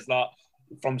players like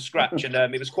from scratch, and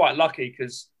it was quite lucky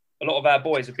because a lot of our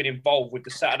boys have been involved with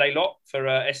the Saturday lot for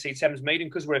SC Thames Meeting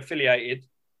because we're affiliated.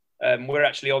 We're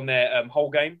actually on their whole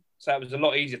game. So it was a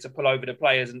lot easier to pull over the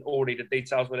players and already the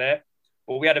details were there.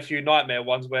 But we had a few nightmare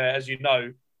ones where, as you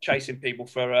know, chasing people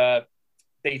for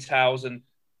details and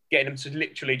getting them to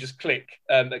literally just click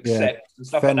accept and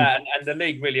stuff like that. And the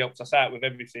league really helped us out with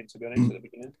everything, to be honest, at the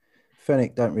beginning.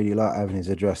 Fenwick don't really like having his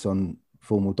address on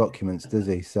formal documents, does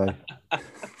he? So,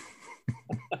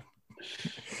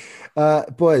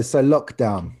 boys, so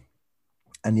lockdown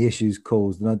and the issues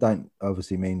caused, and I don't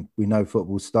obviously mean we know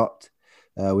football stopped.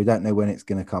 We don't know when it's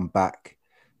going to come back,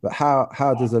 but how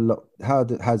has the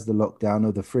lockdown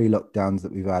or the 3 lockdowns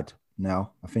that we've had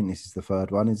now? I think this is the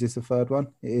 3rd one. Is this the 3rd one?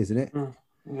 It is, isn't it?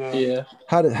 Yeah.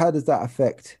 How does that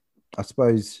affect? I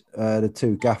suppose the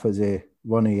 2 gaffers here,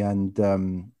 Ronnie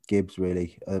and Gibbs,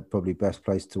 really are probably best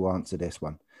placed to answer this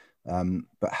one.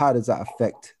 But how does that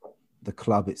affect the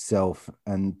club itself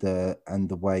and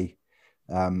the way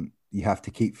you have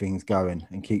to keep things going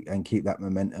and keep that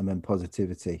momentum and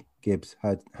positivity? Gibbs,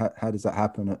 how does that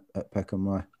happen at Peckham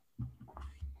Rye?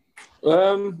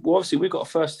 Well, obviously we've got a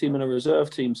first team and a reserve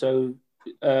team, so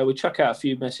we chuck out a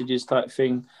few messages type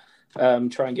thing,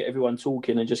 try and get everyone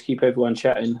talking and just keep everyone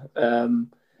chatting,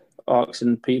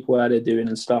 asking people how they're doing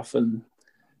and stuff. And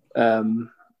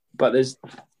but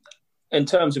in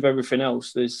terms of everything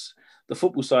else, there's the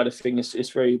football side of things.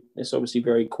 It's obviously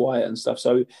very quiet and stuff.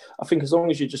 So I think as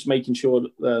long as you're just making sure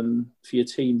for your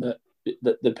team that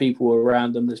the people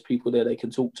around them, there's people there they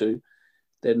can talk to,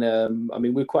 then I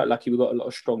mean, we're quite lucky. We've got a lot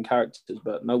of strong characters,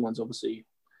 but no one's obviously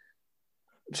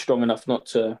strong enough not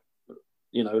to,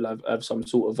 have some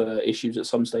sort of issues at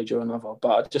some stage or another.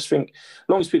 But I just think as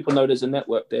long as people know there's a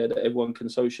network there that everyone can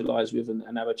socialise with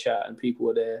and have a chat and people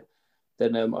are there,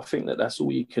 then I think that's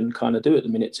all you can kind of do at the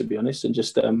minute, to be honest, and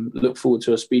just look forward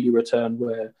to a speedy return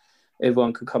where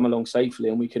everyone can come along safely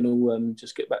and we can all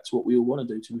just get back to what we all want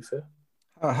to do, to be fair.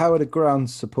 How are the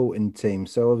grounds supporting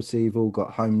teams? So obviously you've all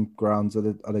got home grounds. Are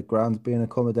the grounds being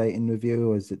accommodating with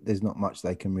you, or there's not much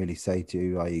they can really say to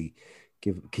you? I.e.,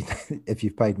 if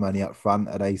you've paid money up front,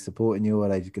 are they supporting you? Or are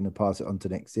they just going to pass it on to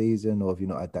next season, or have you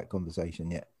not had that conversation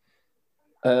yet?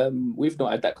 We've not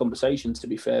had that conversation, to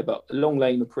be fair, but Long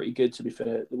Lane are pretty good, to be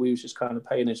fair. We was just kind of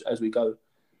paying as we go.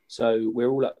 So we're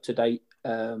all up to date.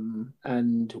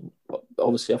 And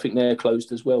obviously I think they're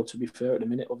closed as well, to be fair, at the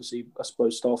minute. Obviously, I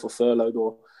suppose staff are furloughed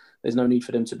or there's no need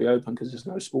for them to be open because there's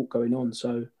no sport going on.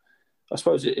 So I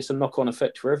suppose it's a knock-on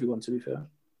effect for everyone, to be fair.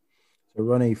 So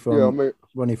Ronnie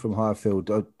from Highfield,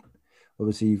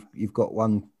 obviously you've got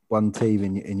one team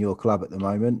in your club at the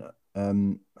moment.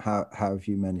 How have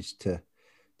you managed to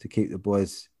keep the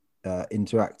boys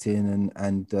interacting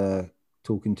and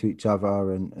talking to each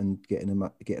other and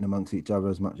getting amongst each other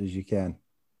as much as you can?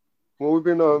 Well, we've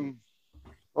been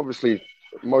obviously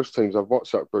most teams have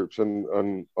WhatsApp groups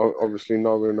and obviously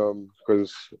knowing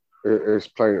because it's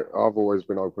playing. I've always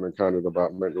been open and candid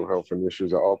about mental health and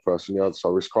issues that I personally had.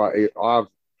 So it's quite. I've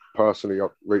personally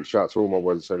reached out to all my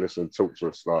boys and say, "Listen, talk to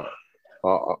us." Like,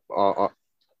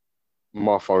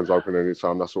 my phone's open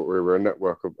anytime. That's what we're a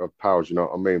network of pals. You know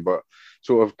what I mean? But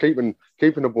sort of keeping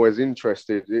the boys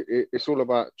interested. It's all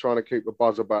about trying to keep the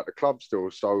buzz about the club still.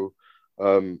 So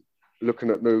looking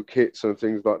at new kits and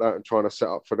things like that, and trying to set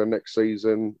up for the next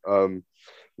season.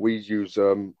 We use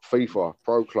FIFA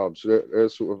pro clubs.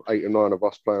 There's sort of 8 or 9 of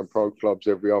us playing pro clubs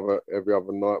every other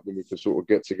night when we can sort of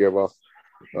get together.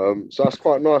 So that's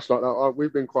quite nice. Like that,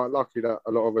 we've been quite lucky that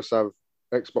a lot of us have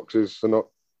Xboxes and not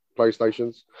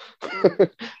PlayStations.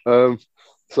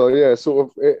 So yeah, sort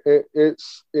of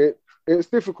it's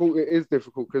difficult. It is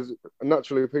difficult because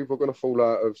naturally people are going to fall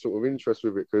out of sort of interest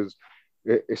with it because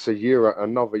it's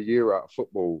another year out of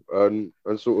football and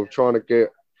sort of trying to get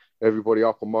everybody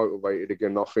up and motivated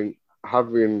again. I think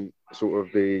having sort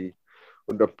of the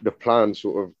plan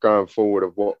sort of going forward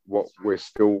of what we're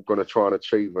still going to try and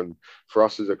achieve, and for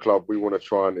us as a club, we want to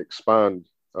try and expand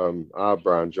our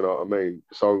brand. You know what I mean?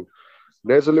 So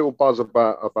there's a little buzz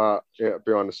about it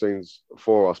behind the scenes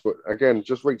for us, but again,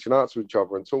 just reaching out to each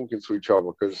other and talking to each other,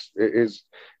 because it's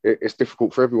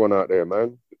difficult for everyone out there,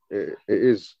 man. It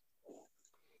is.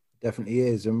 Definitely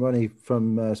is. And Ronnie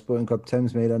from Sporting Club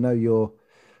Thamesmead, I know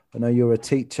you're a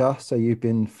teacher, so you've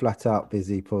been flat out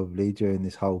busy probably during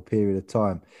this whole period of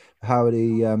time. How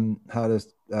does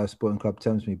Sporting Club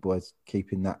Thamesmead boys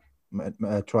keeping that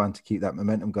trying to keep that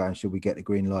momentum going? Should we get the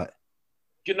green light?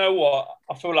 Do you know what?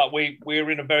 I feel like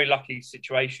we're in a very lucky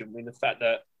situation in the fact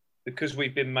that because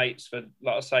we've been mates for,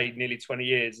 like I say, nearly 20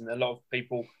 years, and a lot of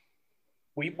people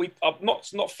we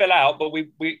not fell out, but we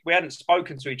hadn't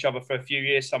spoken to each other for a few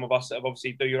years. Some of us that have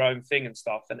obviously do your own thing and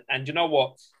stuff. And you know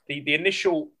what? The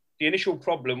initial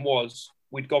problem was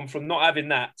we'd gone from not having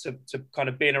that to kind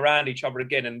of being around each other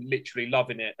again and literally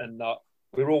loving it. And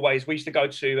we used to go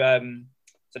to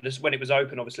so this when it was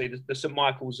open, obviously the St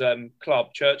Michael's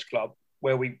church club,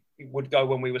 where we would go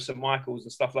when we were St Michael's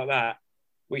and stuff like that.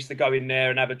 We used to go in there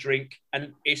and have a drink,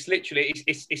 and it's literally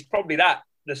it's probably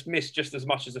that's missed just as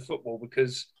much as the football,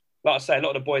 because, like I say, a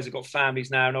lot of the boys have got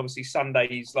families now, and obviously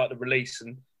Sundays like the release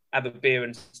and have a beer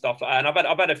and stuff like that. And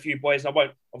I've had a few boys, and I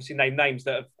won't obviously name names,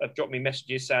 that have dropped me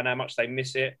messages saying how much they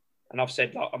miss it, and I've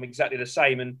said like, I'm exactly the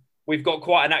same. And we've got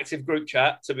quite an active group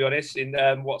chat, to be honest, in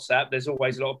WhatsApp. There's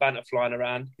always a lot of banter flying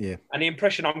around. Yeah. And the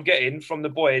impression I'm getting from the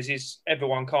boys is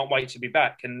everyone can't wait to be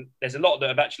back. And there's a lot that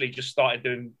have actually just started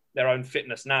doing their own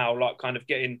fitness now, like kind of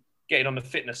getting on the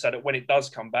fitness so that when it does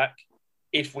come back,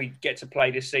 if we get to play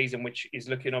this season, which is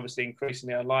looking obviously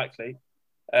increasingly unlikely,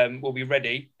 we'll be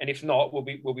ready. And if not, we'll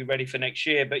be ready for next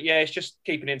year. But yeah, it's just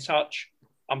keeping in touch.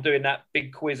 I'm doing that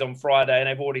big quiz on Friday, and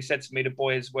they've already said to me, the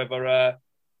boys, whether I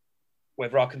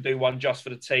can do one just for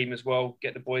the team as well,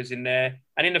 get the boys in there.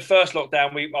 And in the first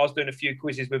lockdown, I was doing a few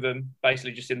quizzes with them,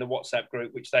 basically just in the WhatsApp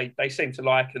group, which they seem to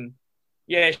like. And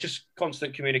yeah, it's just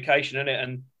constant communication, isn't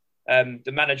it? And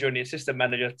the manager and the assistant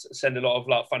manager send a lot of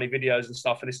like funny videos and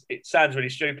stuff. And it sounds really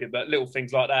stupid, but little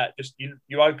things like that, just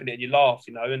you open it and you laugh,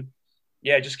 you know. And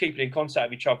yeah, just keeping in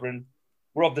contact with each other. And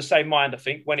we're of the same mind, I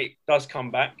think. When it does come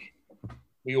back,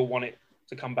 we all want it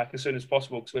to come back as soon as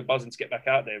possible, because we're buzzing to get back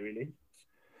out there, really.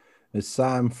 There's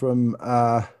Sam from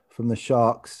the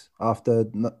Sharks, after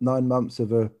 9 months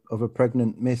of a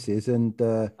pregnant missus and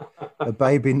a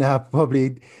baby now,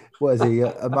 probably, what is he,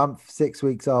 a month, 6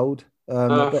 weeks old.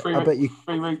 I bet 3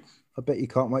 weeks. I bet you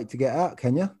can't wait to get out,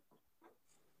 can you?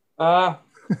 I'm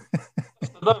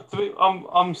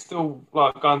still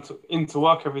like going into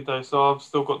work every day, so I've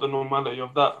still got the normality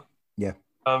of that. Yeah.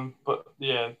 But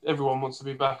yeah, everyone wants to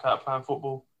be back out playing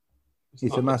football.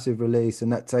 It's a massive release,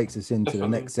 and that takes us into the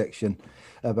next section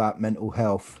about mental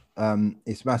health.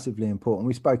 It's massively important.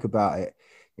 We spoke about it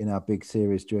in our big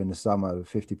series during the summer, the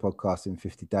 50 podcasts in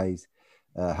 50 days,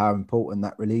 how important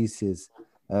that release is.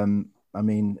 I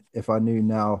mean, if I knew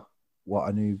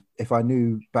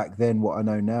back then what I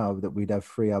know now, that we'd have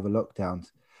 3 other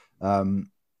lockdowns,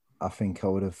 I think I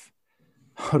would have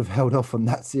held off on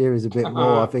that series a bit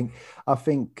more. I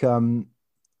think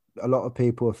a lot of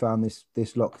people have found this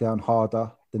lockdown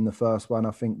harder than the first one.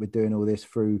 I think we're doing all this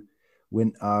through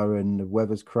winter and the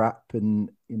weather's crap,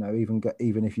 and you know,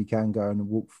 even if you can go and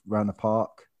walk around the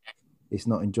park, it's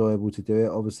not enjoyable to do it.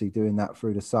 Obviously, doing that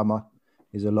through the summer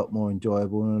is a lot more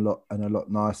enjoyable and a lot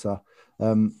nicer.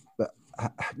 But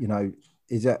you know,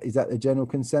 is that the general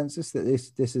consensus, that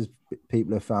this is,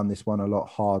 people have found this one a lot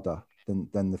harder than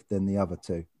the other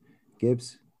two?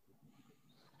 Gibbs?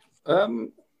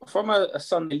 From a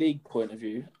Sunday League point of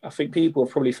view, I think people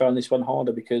have probably found this one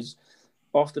harder because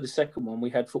after the second one, we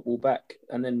had football back,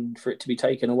 and then for it to be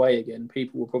taken away again,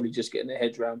 people were probably just getting their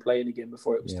heads around playing again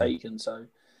before it was taken. So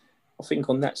I think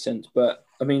on that sense, but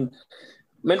I mean,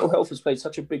 mental health has played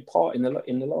such a big part in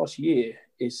the last year.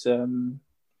 It's been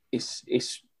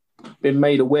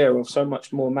made aware of so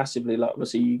much more massively. Like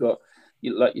obviously you got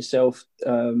like yourself,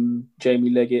 Jamie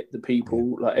Leggett, the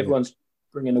people, like everyone's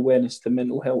bringing awareness to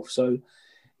mental health. So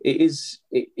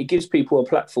it gives people a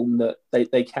platform that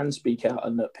they can speak out,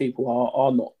 and that people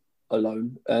are not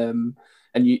alone. And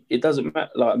it doesn't matter,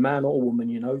 like man or woman,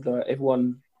 you know, like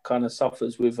everyone kind of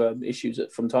suffers with issues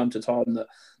from time to time, that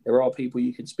there are people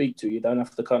you can speak to. You don't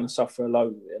have to kind of suffer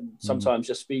alone. And sometimes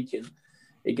just speaking,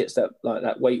 it gets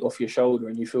that weight off your shoulder,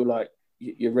 and you feel like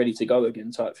you're ready to go again,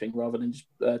 type thing, rather than just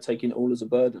taking it all as a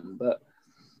burden. But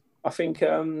I think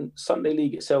Sunday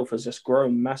League itself has just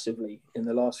grown massively in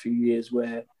the last few years,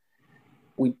 where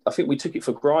I think we took it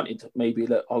for granted, maybe,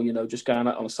 that, just going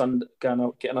out on a Sunday,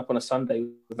 getting up on a Sunday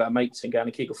with our mates and going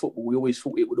to kick a football. We always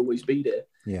thought it would always be there.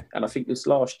 Yeah. And I think this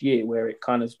last year, where it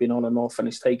kind of has been on and off and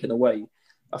it's taken away,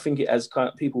 I think it has kind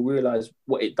of people realise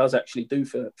what it does actually do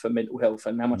for mental health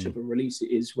and how much of a release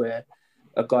it is, where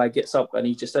a guy gets up and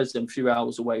he just has them few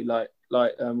hours away, like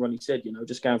Ronnie said, you know,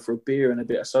 just going for a beer and a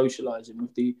bit of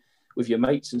socialising with your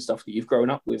mates and stuff that you've grown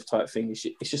up with, type thing.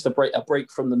 It's just a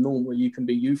break from the norm where you can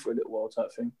be you for a little while,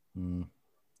 type thing.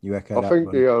 You echo I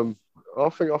think the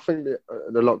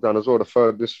lockdown as well.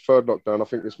 This third lockdown, I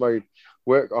think this made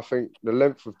work. I think the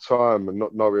length of time and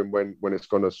not knowing when it's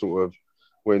going to sort of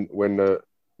when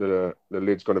the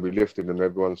lid's going to be lifted and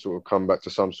everyone sort of come back to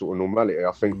some sort of normality.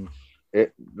 I think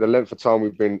the length of time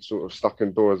we've been sort of stuck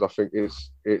indoors, I think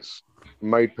it's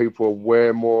made people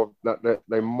aware more that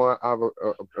they might have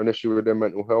an issue with their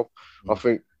mental health. I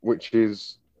think, which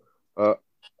is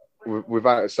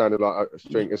without it sounding like a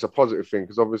thing, it's a positive thing,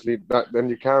 because obviously that then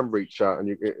you can reach out and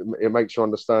it makes you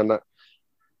understand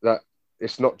that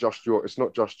it's not just you.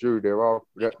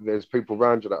 There's people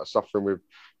around you that are suffering with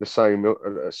the same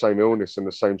illness and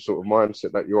the same sort of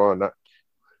mindset that you are, and that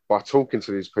by talking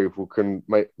to these people can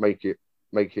make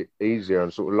it easier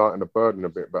and sort of lighten the burden a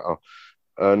bit better.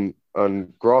 And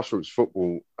grassroots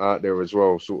football out there as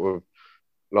well, sort of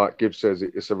like Gibbs says,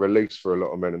 it's a release for a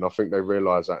lot of men, and I think they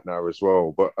realise that now as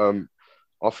well. But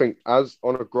I think as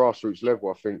on a grassroots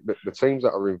level, I think that the teams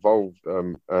that are involved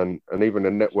and even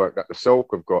the network that the Selk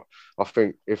have got, I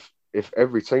think if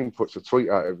every team puts a tweet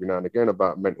out every now and again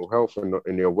about mental health and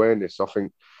the awareness, I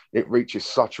think it reaches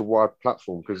such a wide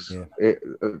platform, because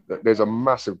there's a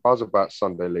massive buzz about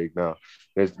Sunday League now.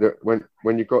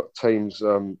 When you've got teams,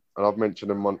 and I've mentioned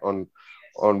them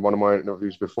on one of my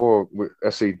interviews before, with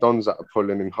SE Dons that are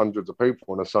pulling in hundreds of people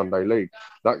on a Sunday League.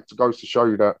 That goes to show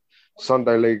you that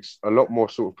Sunday League's a lot more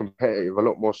sort of competitive, a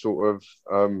lot more sort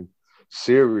of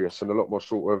serious, and a lot more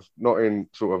sort of not in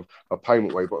sort of a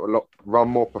payment way, but a lot run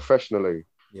more professionally.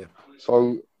 Yeah.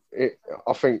 So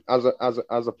I think as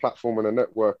a platform and a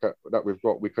network that we've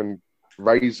got, we can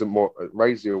raise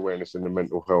the awareness in the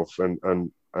mental health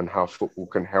and how football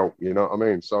can help. You know what I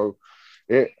mean? So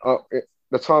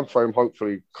the time frame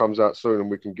hopefully comes out soon and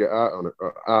we can get out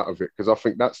of it, because I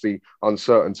think that's the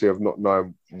uncertainty of not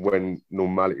knowing when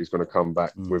normality is going to come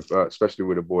back, with especially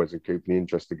with the boys, and keeping the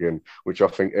interest again, which I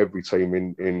think every team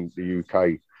in the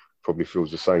UK probably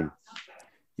feels the same.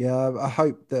 Yeah, I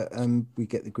hope that we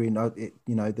get the green light.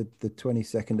 The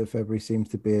 22nd of February seems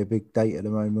to be a big date at the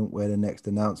moment where the next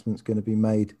announcement's going to be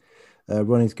made.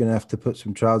 Ronnie's going to have to put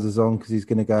some trousers on because he's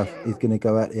going to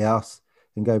go out the house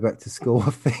and go back to school. I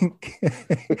think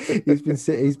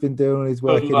he's been doing all his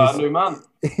work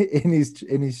in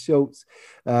his shorts.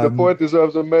 The boy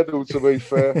deserves a medal. To be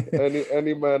fair,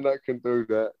 any man that can do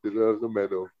that deserves a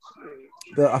medal.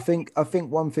 But I think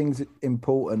one thing's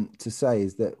important to say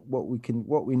is that what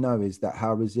we know is that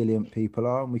how resilient people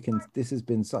are, and this has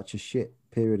been such a shit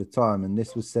period of time, and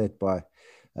this was said by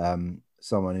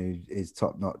someone who is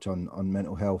top notch on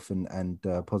mental health and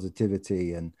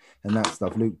positivity and that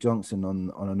stuff. Luke Johnson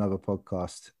on another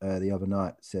podcast the other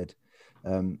night said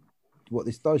what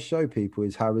this does show people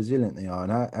is how resilient they are,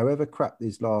 and however crap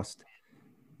these last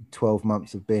 12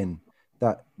 months have been,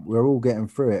 that we're all getting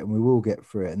through it, and we will get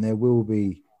through it, and there will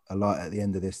be a light at the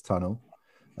end of this tunnel.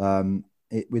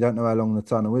 We don't know how long the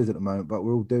tunnel is at the moment, but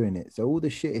we're all doing it. So all the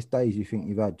shittest days you think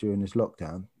you've had during this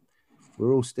lockdown,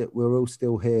 we're all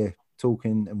still here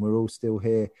talking, and we're all still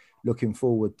here looking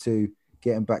forward to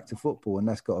getting back to football, and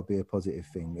that's got to be a positive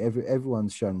thing.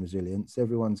 Everyone's shown resilience.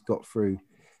 Everyone's got through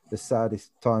the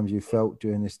saddest times you felt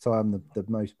during this time, the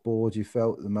most bored you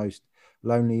felt, the most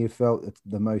lonely you felt,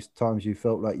 the most times you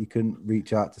felt like you couldn't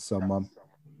reach out to someone.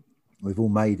 We've all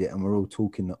made it, and we're all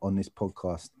talking on this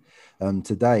podcast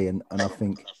today, and I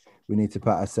think we need to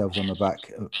pat ourselves on the back.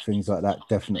 Things like that,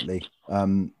 definitely.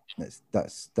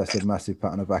 That's a massive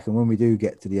pat on the back. And when we do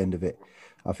get to the end of it,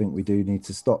 I think we do need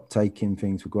to stop taking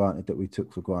things for granted that we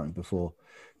took for granted before.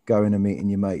 Going and meeting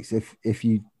your mates.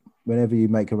 Whenever you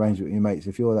make arrangements with your mates,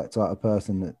 if you're that type of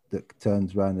person that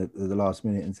turns around at the last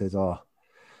minute and says, I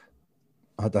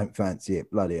don't fancy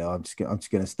it, bloody hell, I'm just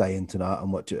going to stay in tonight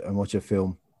and watch a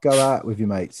film. Go out with your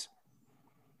mates.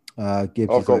 I've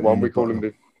got one. We call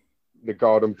him the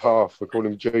Garden Path. We call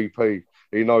him GP.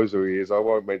 He knows who he is. I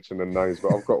won't mention the names,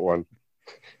 but I've got one.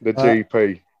 The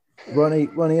GP.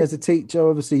 Ronnie, as a teacher,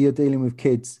 obviously you're dealing with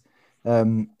kids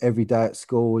every day at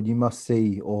school, and you must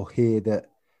see or hear that,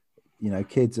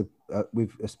 kids are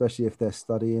especially if they're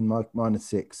studying. Mine are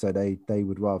 6, so they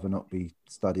would rather not be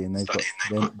studying.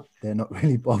 They're not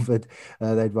really bothered.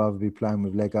 They'd rather be playing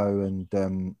with Lego and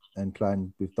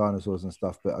playing with dinosaurs and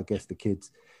stuff. But I guess the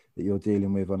kids that you're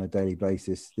dealing with on a daily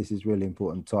basis, this is really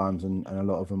important times, and a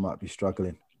lot of them might be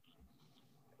struggling.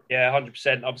 Yeah,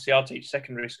 100%. Obviously, I teach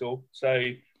secondary school, so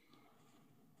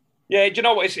Yeah, do you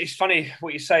know what? It's funny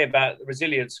what you say about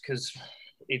resilience, because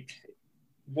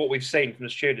what we've seen from the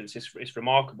students is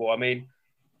remarkable. I mean,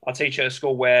 I teach at a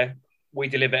school where we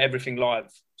deliver everything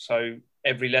live. So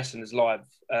every lesson is live,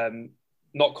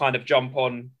 not kind of jump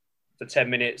on for 10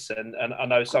 minutes. And I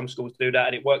know some schools do that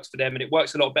and it works for them. And it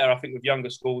works a lot better, I think, with younger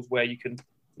schools where you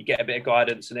get a bit of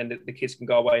guidance and then the kids can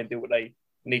go away and do what they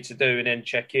need to do and then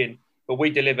check in. But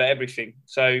we deliver everything.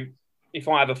 So if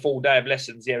I have a full day of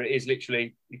lessons, yeah, it is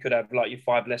literally, you could have like your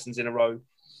 5 lessons in a row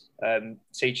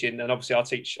teaching. And obviously I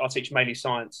teach mainly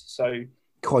science. So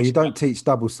you don't teach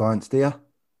double science, do you?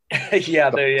 Yeah,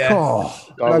 I do, yeah. Oh,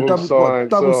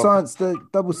 double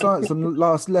science on the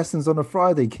last lessons on a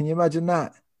Friday. Can you imagine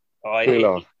that? Do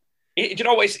you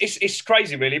know what? It's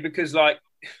crazy, really, because like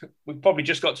we've probably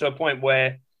just got to a point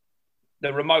where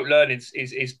the remote learning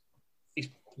is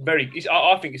very.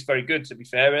 I think it's very good, to be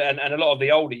fair, and a lot of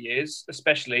the older years,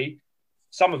 especially,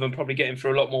 some of them probably getting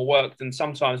through a lot more work than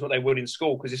sometimes what they would in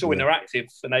school, because it's all interactive,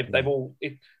 and they've all.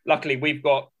 Luckily, we've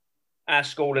got our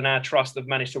school and our trust have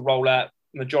managed to roll out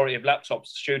majority of laptops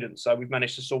to students, so we've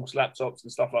managed to source laptops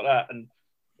and stuff like that, and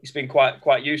it's been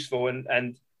quite useful.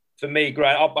 And for me,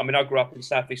 growing up, I mean, I grew up in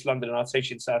South East London and I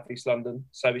teach in South East London,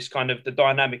 so it's kind of, the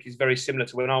dynamic is very similar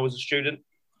to when I was a student.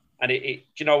 And do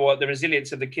you know what, the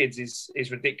resilience of the kids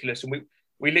is ridiculous. And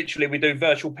we do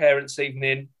virtual parents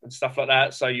evening and stuff like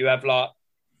that, so you have like,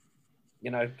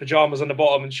 you know, pajamas on the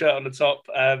bottom and shirt on the top,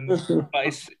 but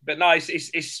it's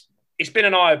been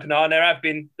an eye opener, and there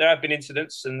have been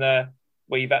incidents and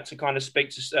where you've had to kind of speak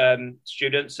to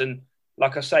students. And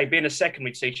like I say, being a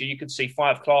secondary teacher, you could see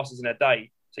 5 classes in a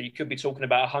day. So you could be talking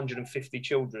about 150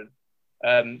 children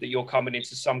that you're coming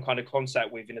into some kind of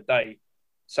contact with in a day.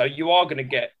 So you are going to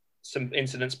get some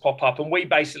incidents pop up. And we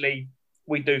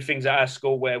do things at our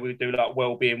school where we do like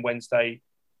Wellbeing Wednesday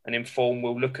and Inform.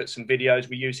 We'll look at some videos.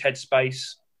 We use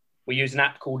Headspace. We use an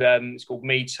app called it's called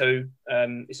Me Too.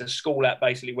 It's a school app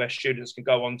basically where students can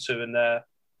go onto, and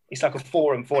it's like a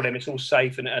forum for them. It's all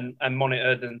safe and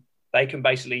monitored, and they can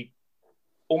basically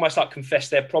almost like confess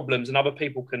their problems, and other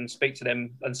people can speak to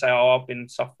them and say, "Oh, I've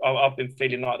been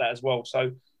feeling like that as well."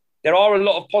 So there are a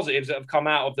lot of positives that have come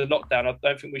out of the lockdown. I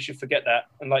don't think we should forget that.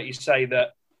 And like you say,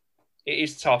 that it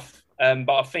is tough,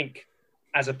 but I think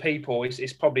as a people,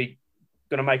 it's probably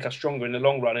going to make us stronger in the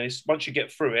long run. And once you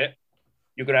get through it,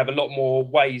 you're going to have a lot more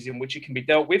ways in which it can be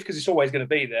dealt with, because it's always going to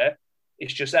be there.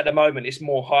 It's just at the moment, it's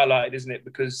more highlighted, isn't it?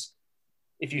 Because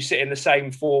if you sit in the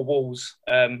same 4 walls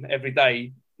every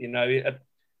day, you know,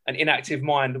 an inactive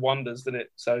mind wanders, doesn't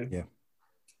it? So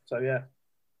yeah.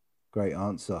 Great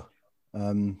answer.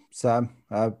 Sam,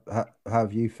 how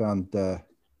have you found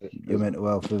your mental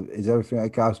health? Is everything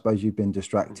okay? I suppose you've been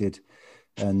distracted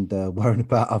and worrying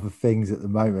about other things at the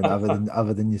moment,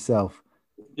 other than yourself.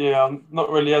 Yeah, I've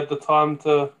not really had the time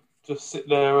to just sit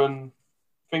there and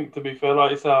think, to be fair.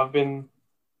 Like you said,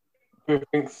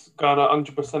 everything's going at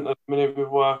 100% at the minute with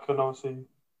work, and obviously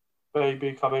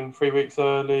baby coming 3 weeks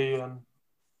early, and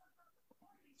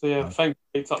so yeah,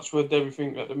 thankfully, touch wood,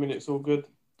 everything at the minute's all good.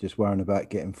 Just worrying about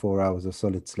getting 4 hours of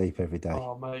solid sleep every day.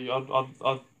 Oh mate,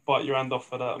 I'd bite your hand off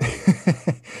for that,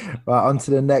 mate. Right, on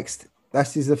to the next.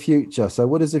 That is the future. So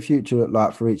what does the future look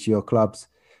like for each of your clubs?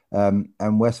 And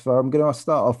Westphal, I'm going to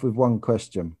start off with one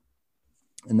question,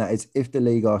 and that is, if the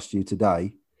league asked you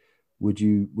today, would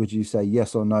you say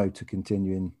yes or no to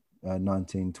continuing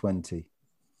 1920?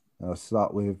 I'll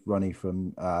start with Ronnie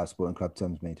from Sporting Club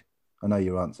Thamesmead. I know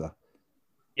your answer.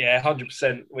 Yeah,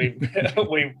 100%.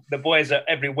 The boys are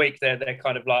every week they're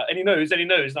kind of like, any news?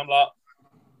 And I'm like,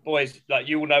 boys, like,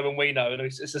 you will know when we know. And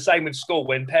it's the same with school.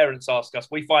 When parents ask us,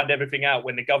 we find everything out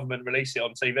when the government release it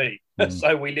on TV.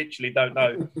 So we literally don't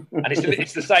know. And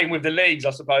it's the same with the leagues,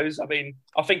 I suppose. I mean,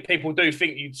 I think people do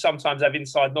think you sometimes have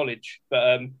inside knowledge,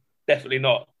 but definitely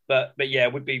not. But yeah,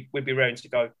 we'd be raring to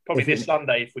go. Probably this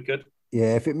Sunday if we could.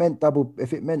 Yeah, if it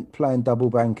meant playing double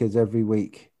bankers every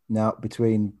week now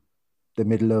between the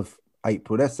middle of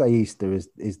April, let's say Easter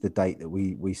is the date that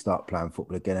we start playing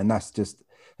football again, and that's just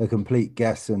a complete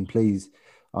guess. And please,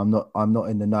 I'm not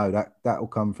in the know. That will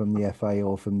come from the FA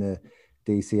or from the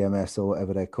DCMS or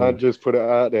whatever they're called. I'll just put it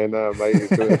out there now, mate.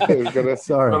 Sorry,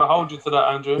 I'm gonna hold you to that,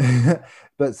 Andrew.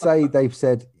 But say they've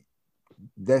said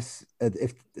this,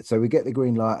 if so, we get the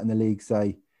green light and the league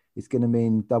say it's going to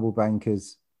mean double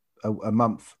bankers, a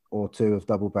month or 2 of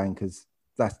double bankers.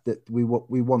 We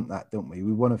want that, don't we?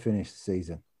 We want to finish the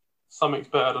season. Something's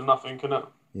better than nothing, can it?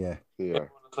 Yeah. I want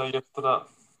to say yes to that.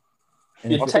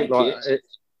 You take it.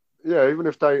 Yeah, even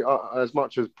if they, as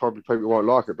much as probably people won't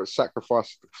like it, but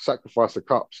sacrifice the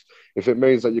cups. If it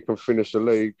means that you can finish the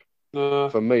league,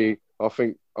 for me, I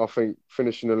think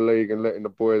finishing the league and letting the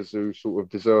boys who sort of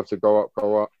deserve to go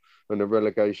up, and the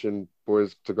relegation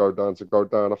boys to go down.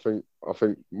 I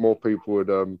think more people would.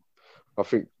 I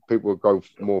think people would go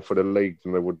more for the league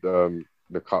than they would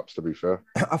the cups. To be fair,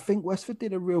 I think Westford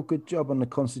did a real good job on the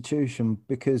Constitution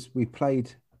because we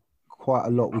played quite a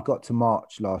lot. We got to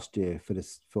March last year for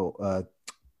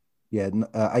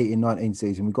 18-19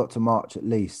 season. We got to March at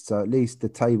least, so at least the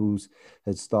tables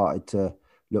had started to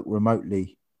look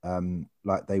remotely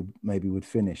like they maybe would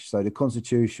finish. So the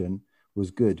Constitution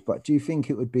was good. But do you think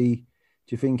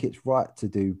it's right to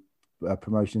do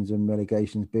promotions and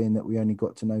relegations, being that we only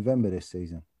got to November this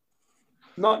season?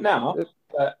 Not now,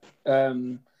 but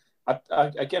I'm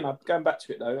going back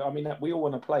to it though. I mean, we all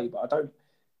want to play, but I don't.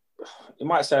 It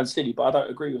might sound silly, but I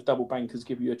don't agree with double bankers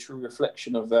give you a true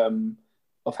reflection of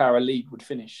how a league would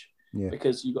finish. Yeah.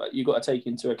 Because you got to take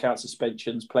into account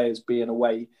suspensions, players being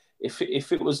away. If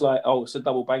it was like, oh, it's a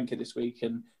double banker this week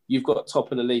and you've got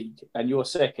top of the league and you're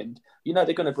second,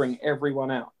 they're going to bring everyone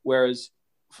out. Whereas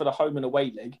for the home and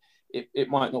away leg, it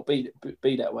might not be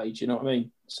that way. Do you know what I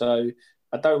mean? So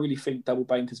I don't really think double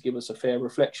bankers give us a fair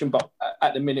reflection, but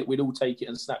at the minute we'd all take it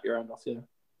and snap your hand off. Yeah.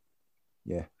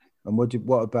 Yeah. And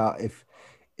what about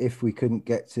if we couldn't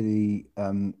get to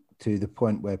the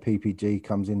point where PPG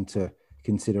comes into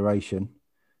consideration?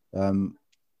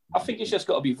 I think it's just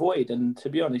got to be void. And to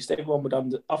be honest, everyone would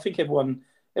I think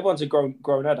everyone's a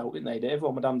grown adult, isn't they? That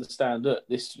everyone would understand that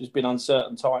this has been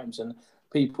uncertain times and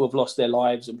people have lost their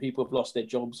lives and people have lost their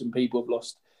jobs and people have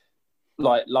lost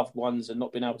like loved ones and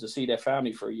not been able to see their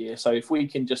family for a year. So if we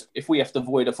have to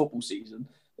void a football season,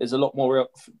 there's a lot more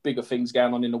bigger things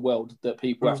going on in the world that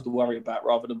people have to worry about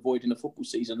rather than voiding a football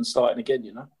season and starting again,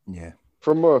 Yeah.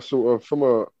 From my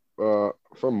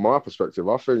perspective,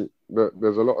 I think that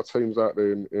there's a lot of teams out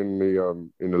there in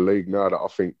the league now that I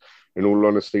think, in all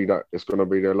honesty, that it's going to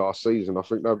be their last season. I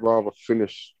think they'd rather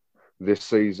finish this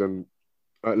season,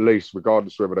 at least,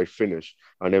 regardless of whether they finish,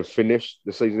 and then finish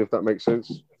the season, if that makes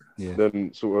sense. Yeah.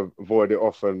 Then sort of void it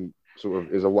off and sort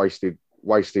of is a wasted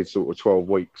sort of 12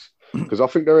 weeks. Because I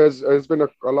think there's been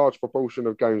a large proportion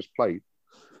of games played.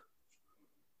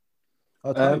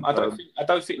 I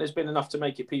don't think there's been enough to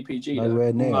make it PPG.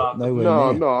 Nowhere near.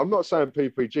 No, I'm not saying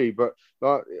PPG, but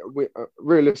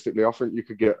realistically, I think you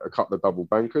could get a couple of double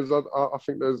bankers. I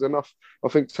think there's enough. I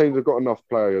think teams have got enough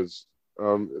players. A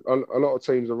lot of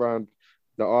teams around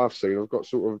that I've seen have got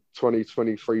sort of 20,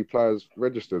 23 players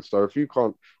registered. So if you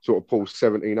can't sort of pull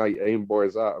 17, 18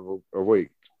 boys out of a week,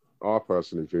 I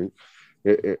personally think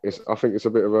I think it's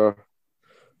a bit of a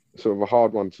sort of a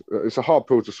hard one. It's a hard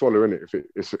pill to swallow, isn't it?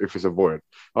 If it's a void,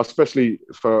 especially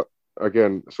for,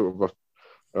 again, sort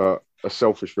of a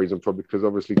selfish reason, probably because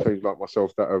obviously teams like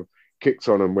myself that have kicked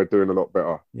on and we're doing a lot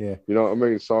better. Yeah, you know what I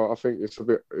mean. So I think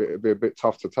it'd be a bit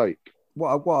tough to take.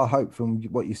 What I hope from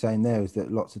what you're saying there is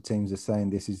that lots of teams are saying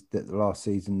that the last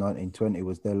season, 1920,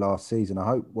 was their last season. I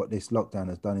hope what this lockdown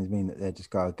has done is mean that they just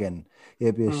go again.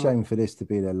 It'd be a shame for this to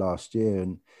be their last year.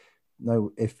 And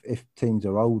no, if teams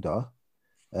are older,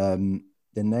 then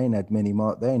they ain't had many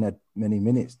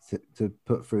minutes to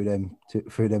put through them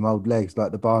old legs,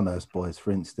 like the Barnhurst boys,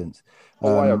 for instance.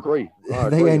 I agree.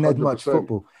 They ain't had 100%. much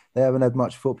football. They haven't had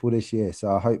much football this year.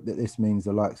 So I hope that this means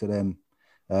the likes of them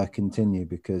continue,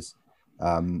 because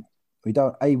we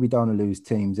don't want to lose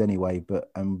teams anyway,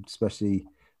 but especially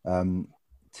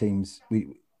teams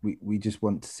we just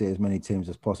want to see as many teams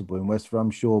as possible in Westford.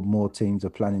 I'm sure more teams are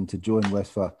planning to join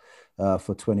Westford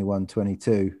for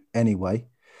 21-22 anyway.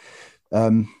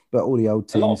 But all the old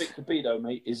teams. A lot of it could be though,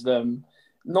 mate, is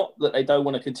not that they don't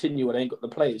want to continue or they ain't got the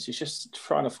players. It's just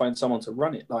trying to find someone to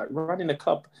run it. Like running a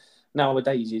club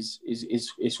nowadays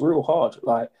is real hard.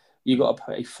 Like you got to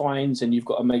pay fines and you've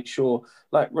got to make sure,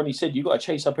 like Ronnie said, you've got to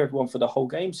chase up everyone for the whole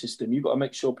game system. You've got to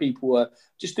make sure people are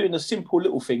just doing a simple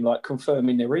little thing like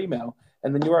confirming their email.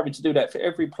 And then you're having to do that for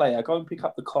every player. Go and pick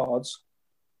up the cards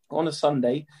on a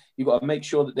Sunday. You've got to make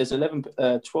sure that there's 11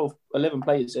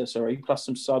 players there, plus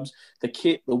some subs, the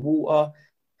kit, the water.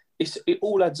 It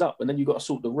all adds up. And then you've got to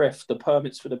sort the ref, the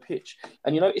permits for the pitch.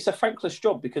 And, it's a thankless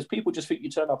job because people just think you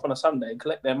turn up on a Sunday and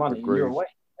collect their money and you're away.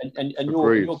 And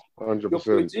you're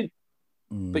 100%. in.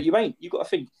 But you ain't. You've got to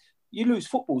think, you lose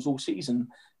footballs all season.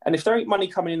 And if there ain't money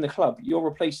coming in the club, you're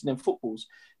replacing them footballs.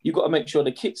 You've got to make sure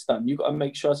the kit's done. You've got to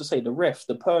make sure, as I say, the ref,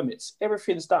 the permits,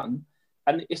 everything's done.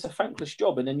 And it's a thankless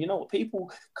job. And then, you know what?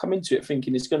 People come into it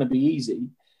thinking it's going to be easy.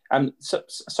 And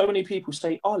so many people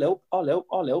say, I'll help.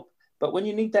 But when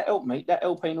you need that help, mate, that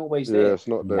help ain't always there. Yeah, it's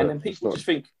not there. And then people just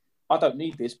think, I don't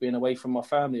need this being away from my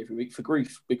family every week for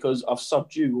grief because I've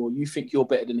subbed you, or you think you're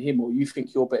better than him, or you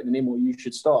think you're better than him, or you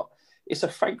should start. It's a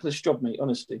thankless job, mate,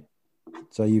 honestly.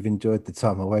 So you've enjoyed the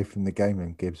time away from the game,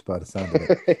 then, Gibbs, by the sound of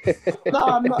it. No,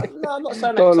 I'm not saying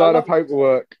that. Don't 'cause like the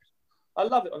paperwork. I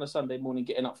love it on a Sunday morning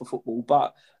getting up for football.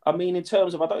 But I mean, in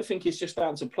terms of, I don't think it's just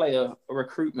down to player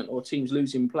recruitment or teams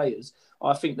losing players.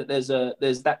 I think that there's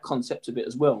that concept of it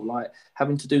as well, like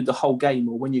having to do the whole game,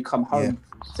 or when you come home,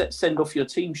 send off your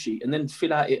team sheet and then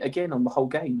fill out it again on the whole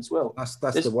game as well. That's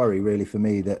the worry really for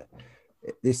me, that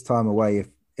this time away,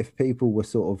 if people were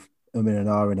sort of and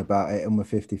ahhing about it and we're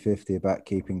 50-50 about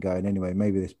keeping going anyway,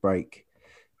 maybe this break,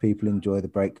 people enjoy the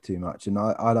break too much. And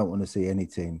I don't want to see any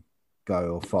team go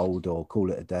or fold or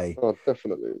call it a day. Oh,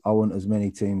 definitely. I want as many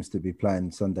teams to be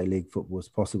playing Sunday League football as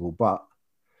possible, but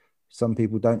some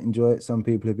people don't enjoy it. Some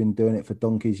people have been doing it for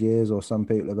donkey's years, or some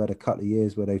people have had a couple of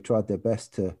years where they've tried their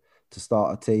best to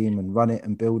start a team and run it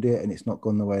and build it, and it's not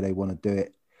gone the way they want to do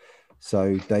it.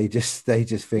 So they just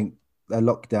think a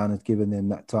lockdown has given them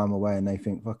that time away, and they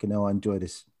think, fucking hell, I enjoy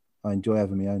this. I enjoy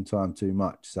having my own time too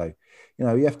much. So,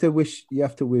 you have to wish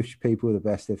people the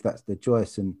best if that's their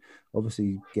choice. And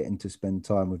obviously getting to spend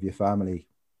time with your family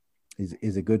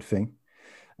is a good thing.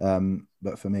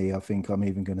 But for me, I think I'm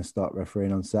even going to start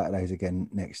refereeing on Saturdays again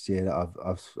next year.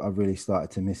 That I've really started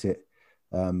to miss it,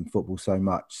 football so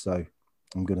much. So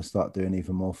I'm going to start doing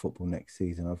even more football next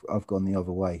season. I've gone the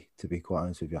other way, to be quite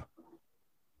honest with you.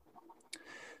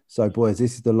 So, boys,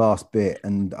 this is the last bit,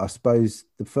 and I suppose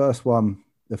the first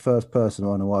person I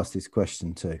want to ask this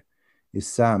question to is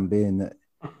Sam, being that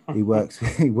he works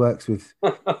with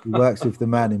the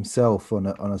man himself on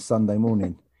a Sunday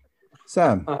morning.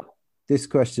 Sam, this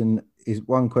question is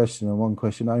one question and one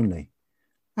question only.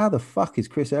 How the fuck is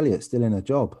Chris Elliott still in a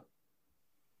job?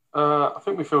 I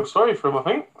think we feel sorry for him, I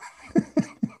think.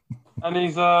 And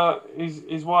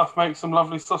his wife makes some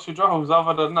lovely sausage rolls.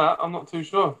 Other than that, I'm not too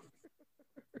sure.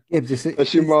 Gibbs, has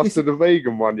she mastered the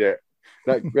vegan one yet?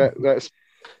 That's vegan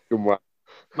one.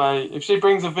 Mate, if she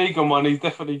brings a vegan one, he's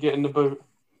definitely getting the boot.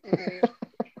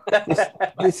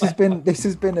 This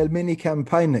has been a mini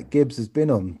campaign that Gibbs has been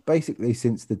on basically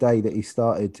since the day that he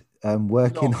started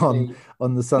working on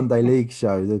the Sunday League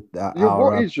show.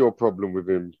 What is your problem with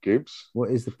him, Gibbs?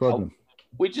 What is the problem?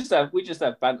 We just have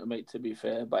banter, mate. To be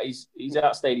fair, but he's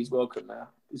outstayed his welcome now.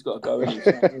 He's got to go.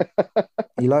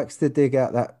 He likes to dig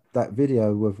out that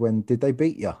video of when did they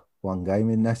beat you one game,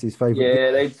 and that's his favourite.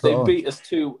 Yeah, they beat us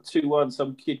 2-1.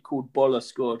 Some kid called Boller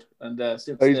scored, and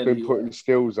since he's been putting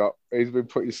stills up. He's been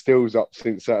putting stills up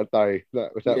since that day.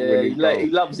 He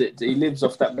loves it. He lives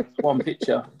off that one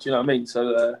picture. Do you know what I mean?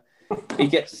 So he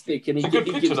gets stick, and it's a good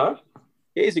picture, though.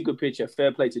 It is a good picture.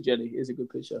 Fair play to Jenny. It is a good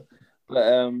picture.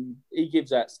 But he gives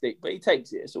that stick, but he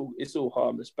takes it. It's all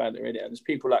harmless banter in it. And there's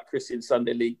people like Chris in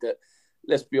Sunday League that,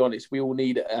 let's be honest, we all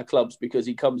need at our clubs because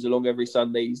he comes along every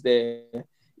Sunday. He's there.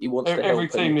 He wants to help. Every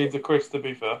team needs a Chris, to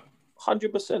be fair.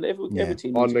 100%. Every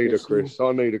team needs a Chris.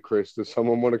 I need a Chris. Does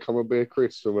someone want to come and be a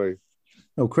Chris for me?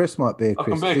 Oh, Chris might be a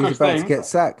Chris. He's about to get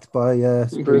sacked by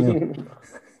Springer.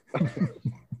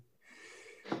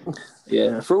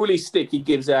 Yeah, for all his stick he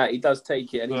gives out, he does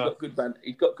take it, and he's got good banter.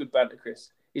 He's got good banter, Chris.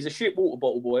 He's a shit water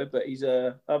bottle boy, but he's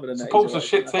other than that. Supports a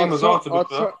shit team as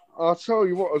well. I'll tell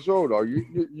you what as well, though.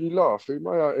 You laugh.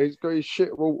 He's got his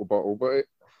shit water bottle, but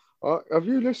have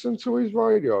you listened to his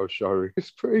radio show?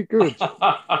 It's pretty good.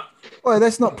 Well,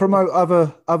 let's not promote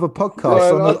other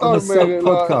podcasts on the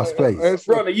sub-podcast, please.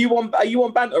 Ron, are you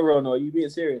on banter, Ron, or are you being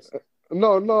serious?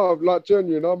 No, like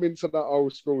genuine. I'm into that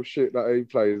old school shit that he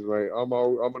plays, mate. I'm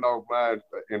an old man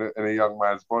in a young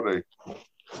man's body.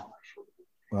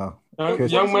 Wow.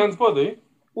 Young man's body?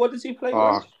 What does he play?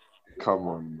 Come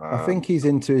on, man. I think he's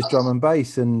into his drum and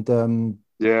bass and happy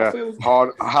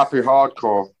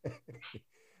hardcore.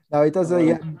 No, he does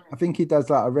I think he does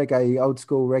like a reggae, old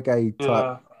school reggae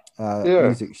type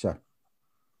music show.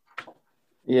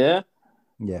 Yeah.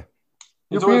 Yeah.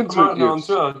 You'll be into it on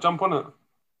Twitter. Jump on it.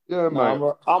 Yeah, mate.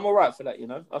 I'm all right for that,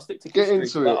 I'll stick to get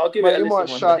into it. I'll give it a he might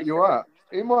shout you out.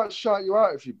 He might shout you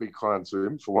out if you be kind to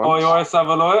him for once. Oh, you always have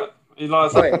a look. He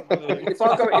likes it. If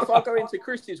I go into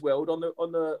Christy's world on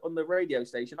the radio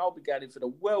station, I'll be going for the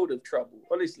world of trouble.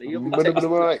 Honestly, you'll be I'll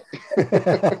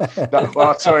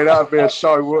tell you, that'd be a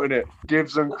show, wouldn't it?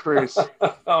 Gibbs and Chris.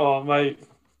 Oh, mate.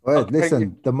 Well,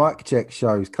 listen, the mic check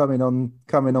show's coming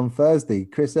on Thursday.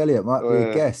 Chris Elliott might be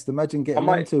a guest. Imagine getting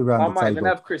them two around the table. I might even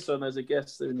have Chris on as a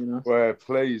guest soon, Well,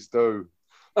 please do.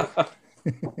 Let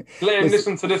him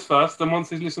listen to this first, and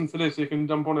once he's listened to this, he can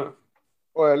jump on it.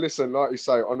 Well, listen, like you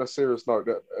say, on a serious note,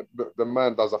 the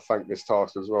man does a thankless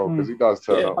task as well, because he does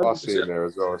turn up. 100%. I see him there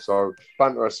as well. So,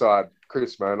 banter aside,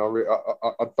 Chris, man,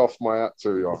 I doff my hat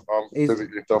to you. I'm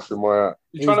physically doffing my hat.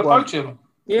 You're trying to poach him?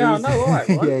 Yeah, I know, all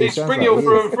right. He's Springhill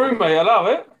through and through, mate. Allow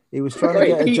it. He was trying to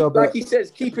get a job. Like he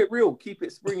says, keep it real, keep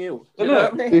it Spring Hill. You know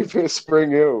what I mean? Keep it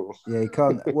Spring Hill. Yeah, he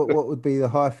can't. What would be the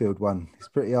Highfield one? It's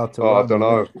pretty hard to. I don't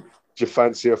know. Do you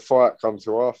fancy a fight? Come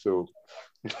to our field.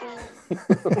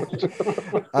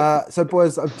 So,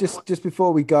 boys, just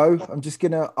before we go, I'm just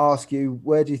going to ask you,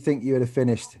 where do you think you would have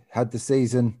finished had the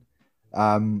season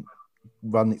run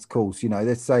its course? You know,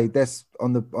 let's say that's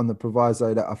on the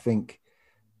proviso that I think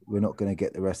we're not going to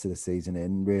get the rest of the season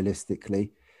in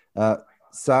realistically.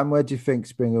 Sam, where do you think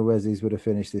Spring Hill Resis would have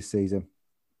finished this season?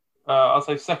 I'll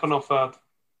say second or third.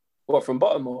 What, from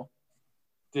bottom or?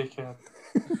 Dickhead.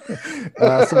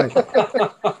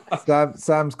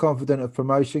 Sam's confident of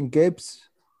promotion. Gibbs?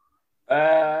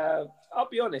 I'll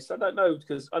be honest, I don't know,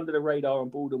 because under the radar on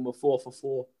Baldwin were 4 for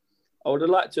 4. I would have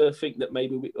liked to think that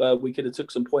maybe we could have took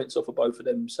some points off of both of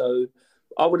them. So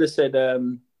I would have said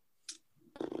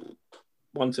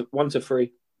 1 to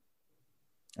 3.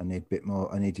 I need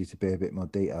you to be a bit more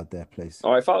detailed there, please.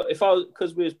 All right, if I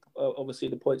because we obviously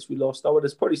the points we lost, I would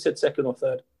have probably said second or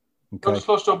third. Okay. I just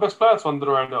lost your best player to under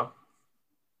the radar.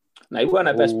 No, he weren't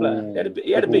our best player.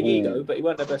 He had a big ego, but he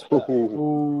weren't our best player.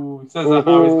 Ooh, he says that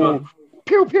now he's gone.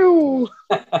 Pew pew.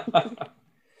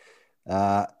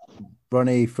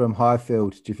 Bronny from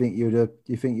Highfield, do you think you'd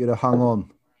have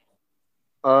hung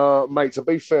on? Mate, to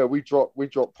be fair, we dropped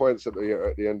points at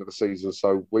the end of the season,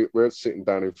 so we're sitting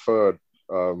down in third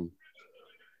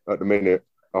at the minute.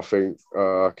 I think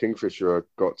Kingfisher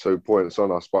got 2 points on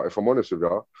us, but if I'm honest with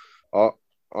you,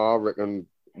 I reckon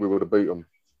we would have beat them,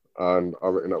 and I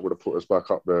reckon that would have put us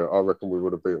back up there. I reckon we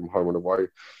would have beat them home and away.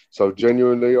 So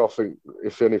genuinely, I think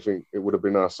if anything, it would have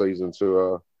been our season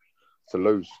to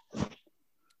lose.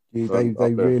 They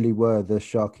really were the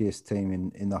sharkiest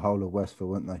team in the whole of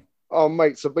Westfield, weren't they? Oh,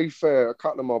 mate, to be fair, a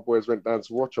couple of my boys went down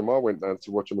to watch them. I went down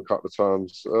to watch them a couple of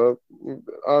times.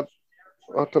 I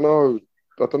don't know.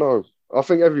 I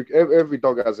think every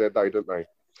dog has their day, don't they?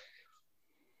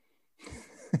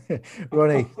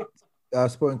 Ronnie,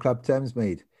 Sporting Club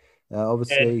Thamesmead.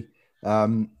 Obviously, a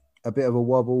bit of a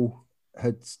wobble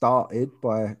had started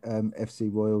by FC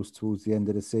Royals towards the end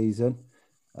of the season.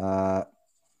 Do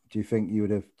you think you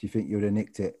would have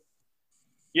nicked it?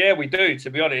 Yeah, we do. To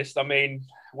be honest, I mean,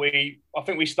 I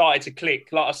think we started to click,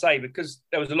 like I say, because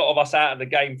there was a lot of us out of the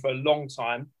game for a long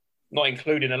time, not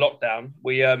including a lockdown.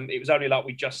 It was only like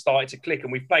we just started to click,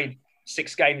 and we've played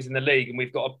 6 games in the league, and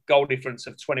we've got a goal difference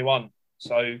of 21.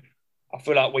 So I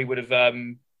feel like we would have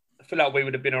been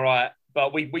all right.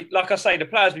 But we like I say, the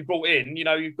players we brought in, you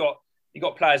know, you've got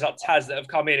players like Taz that have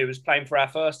come in who was playing for our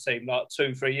first team like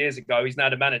 2-3 years ago. He's now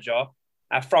the manager.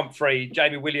 Our front three,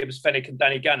 Jamie Williams, Fenwick and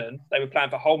Danny Gannon, they were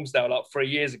playing for Holmesdale like 3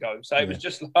 years ago. So it was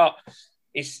just like,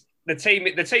 it's the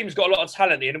team's got a lot of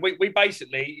talent in. And we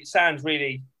basically, it sounds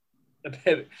really a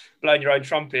bit blowing your own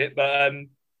trumpet, but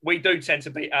we do tend to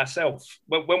beat ourselves.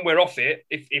 When we're off it,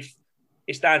 if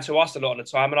it's down to us a lot of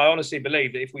the time. And I honestly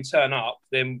believe that if we turn up,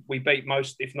 then we beat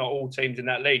most, if not all, teams in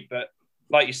that league. But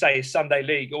like you say, it's Sunday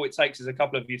league. All it takes is a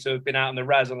couple of you to have been out on the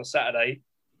Raz on a Saturday.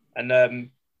 And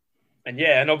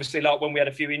obviously, like when we had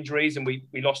a few injuries and we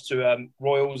lost to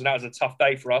Royals, and that was a tough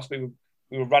day for us. We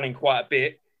were running quite a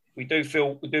bit. We do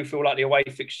feel like the away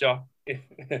fixture, if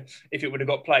it would have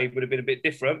got played, would have been a bit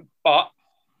different. But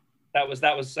that was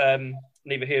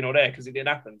neither here nor there because it didn't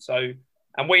happen. So,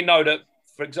 and we know that,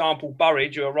 for example,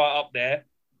 Burridge, who are right up there,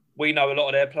 we know a lot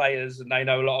of their players and they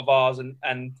know a lot of ours,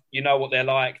 and you know what they're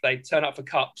like. They turn up for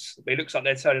cups. It looks like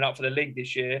they're turning up for the league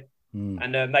this year.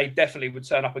 And they definitely would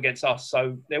turn up against us.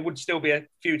 So there would still be a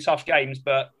few tough games,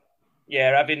 but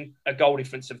yeah, having a goal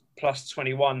difference of plus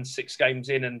 21, 6 games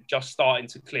in and just starting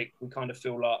to click, we kind of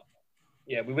feel like,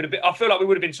 yeah, we would have been, I feel like we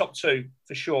would have been top 2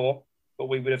 for sure, but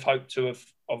we would have hoped to have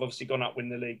obviously gone up, win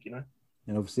the league, you know.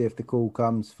 And obviously if the call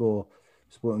comes for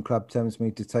Sporting Club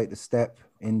Thamesmead to take the step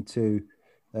into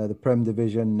the Prem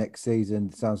Division next season,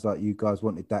 it sounds like you guys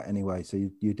wanted that anyway, so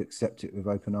you'd accept it with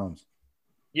open arms.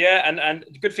 Yeah, and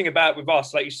the good thing about with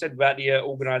us, like you said about the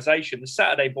organisation, the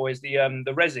Saturday boys, the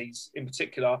Resis in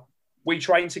particular, we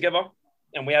train together,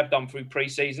 and we have done through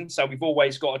pre-season. So we've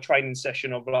always got a training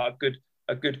session of like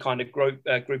a good kind of group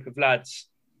of lads,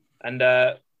 and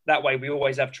that way we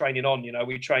always have training on. You know,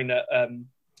 we train at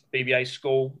BBA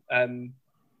school.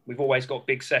 We've always got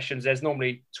big sessions. There's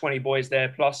normally 20 boys there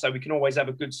plus, so we can always have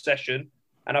a good session.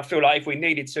 And I feel like if we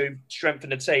needed to strengthen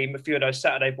the team, a few of those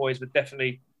Saturday boys would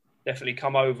definitely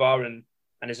come over, and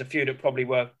there's a few that probably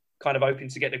were kind of hoping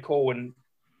to get the call, and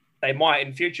they might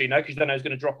in future, you know, because you don't know who's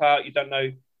going to drop out, you don't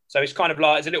know. So it's kind of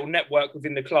like, it's a little network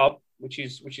within the club, which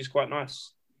is quite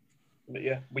nice. But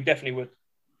yeah, we definitely would.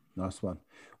 Nice one.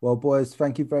 Well, boys,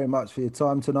 thank you very much for your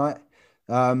time tonight.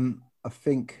 I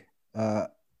think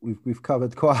we've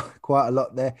covered quite a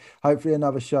lot there. Hopefully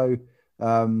another show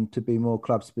to be more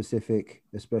club specific,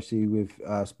 especially with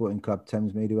Sporting Club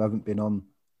Thamesmead, who haven't been on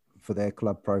for their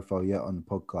club profile yet on the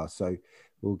podcast. So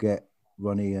we'll get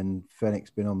Ronnie, and Fenix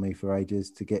been on me for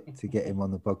ages to get him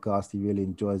on the podcast. He really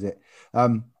enjoys it.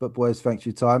 But boys, thanks for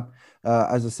your time.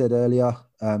 As I said earlier,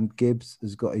 Gibbs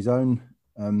has got his own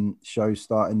show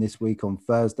starting this week on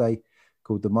Thursday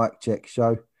called the Mike Check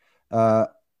Show.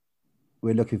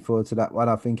 We're looking forward to that one.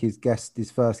 I think his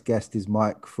first guest is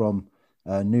Mike from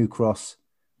New Cross,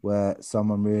 where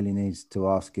someone really needs to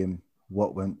ask him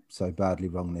what went so badly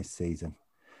wrong this season.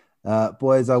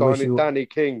 Boys, I wish you... Danny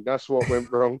King, that's what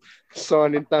went wrong.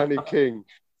 Signing Danny King.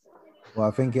 Well,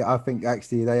 I think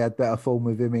actually they had better form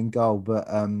with him in goal, but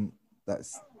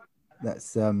that's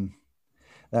neither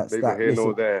that. Here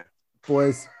nor there.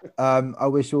 Boys, I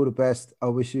wish you all the best. I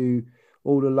wish you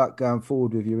all the luck going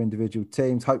forward with your individual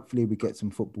teams. Hopefully we get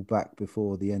some football back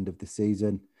before the end of the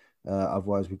season.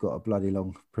 Otherwise, we've got a bloody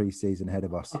long pre-season ahead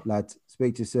of us. Lads,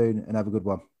 speak to you soon and have a good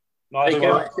one. Nice. See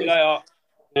you later.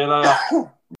 See you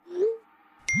later.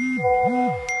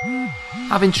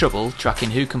 Having trouble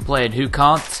tracking who can play and who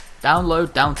can't?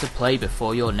 Download Down to Play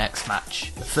before your next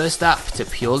match. The first app to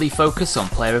purely focus on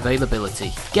player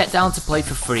availability. Get Down to Play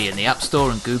for free in the App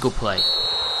Store and Google Play.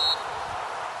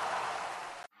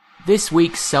 This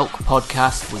week's Selk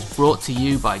podcast was brought to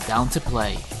you by Down to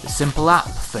Play, the simple app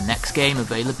for next game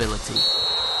availability.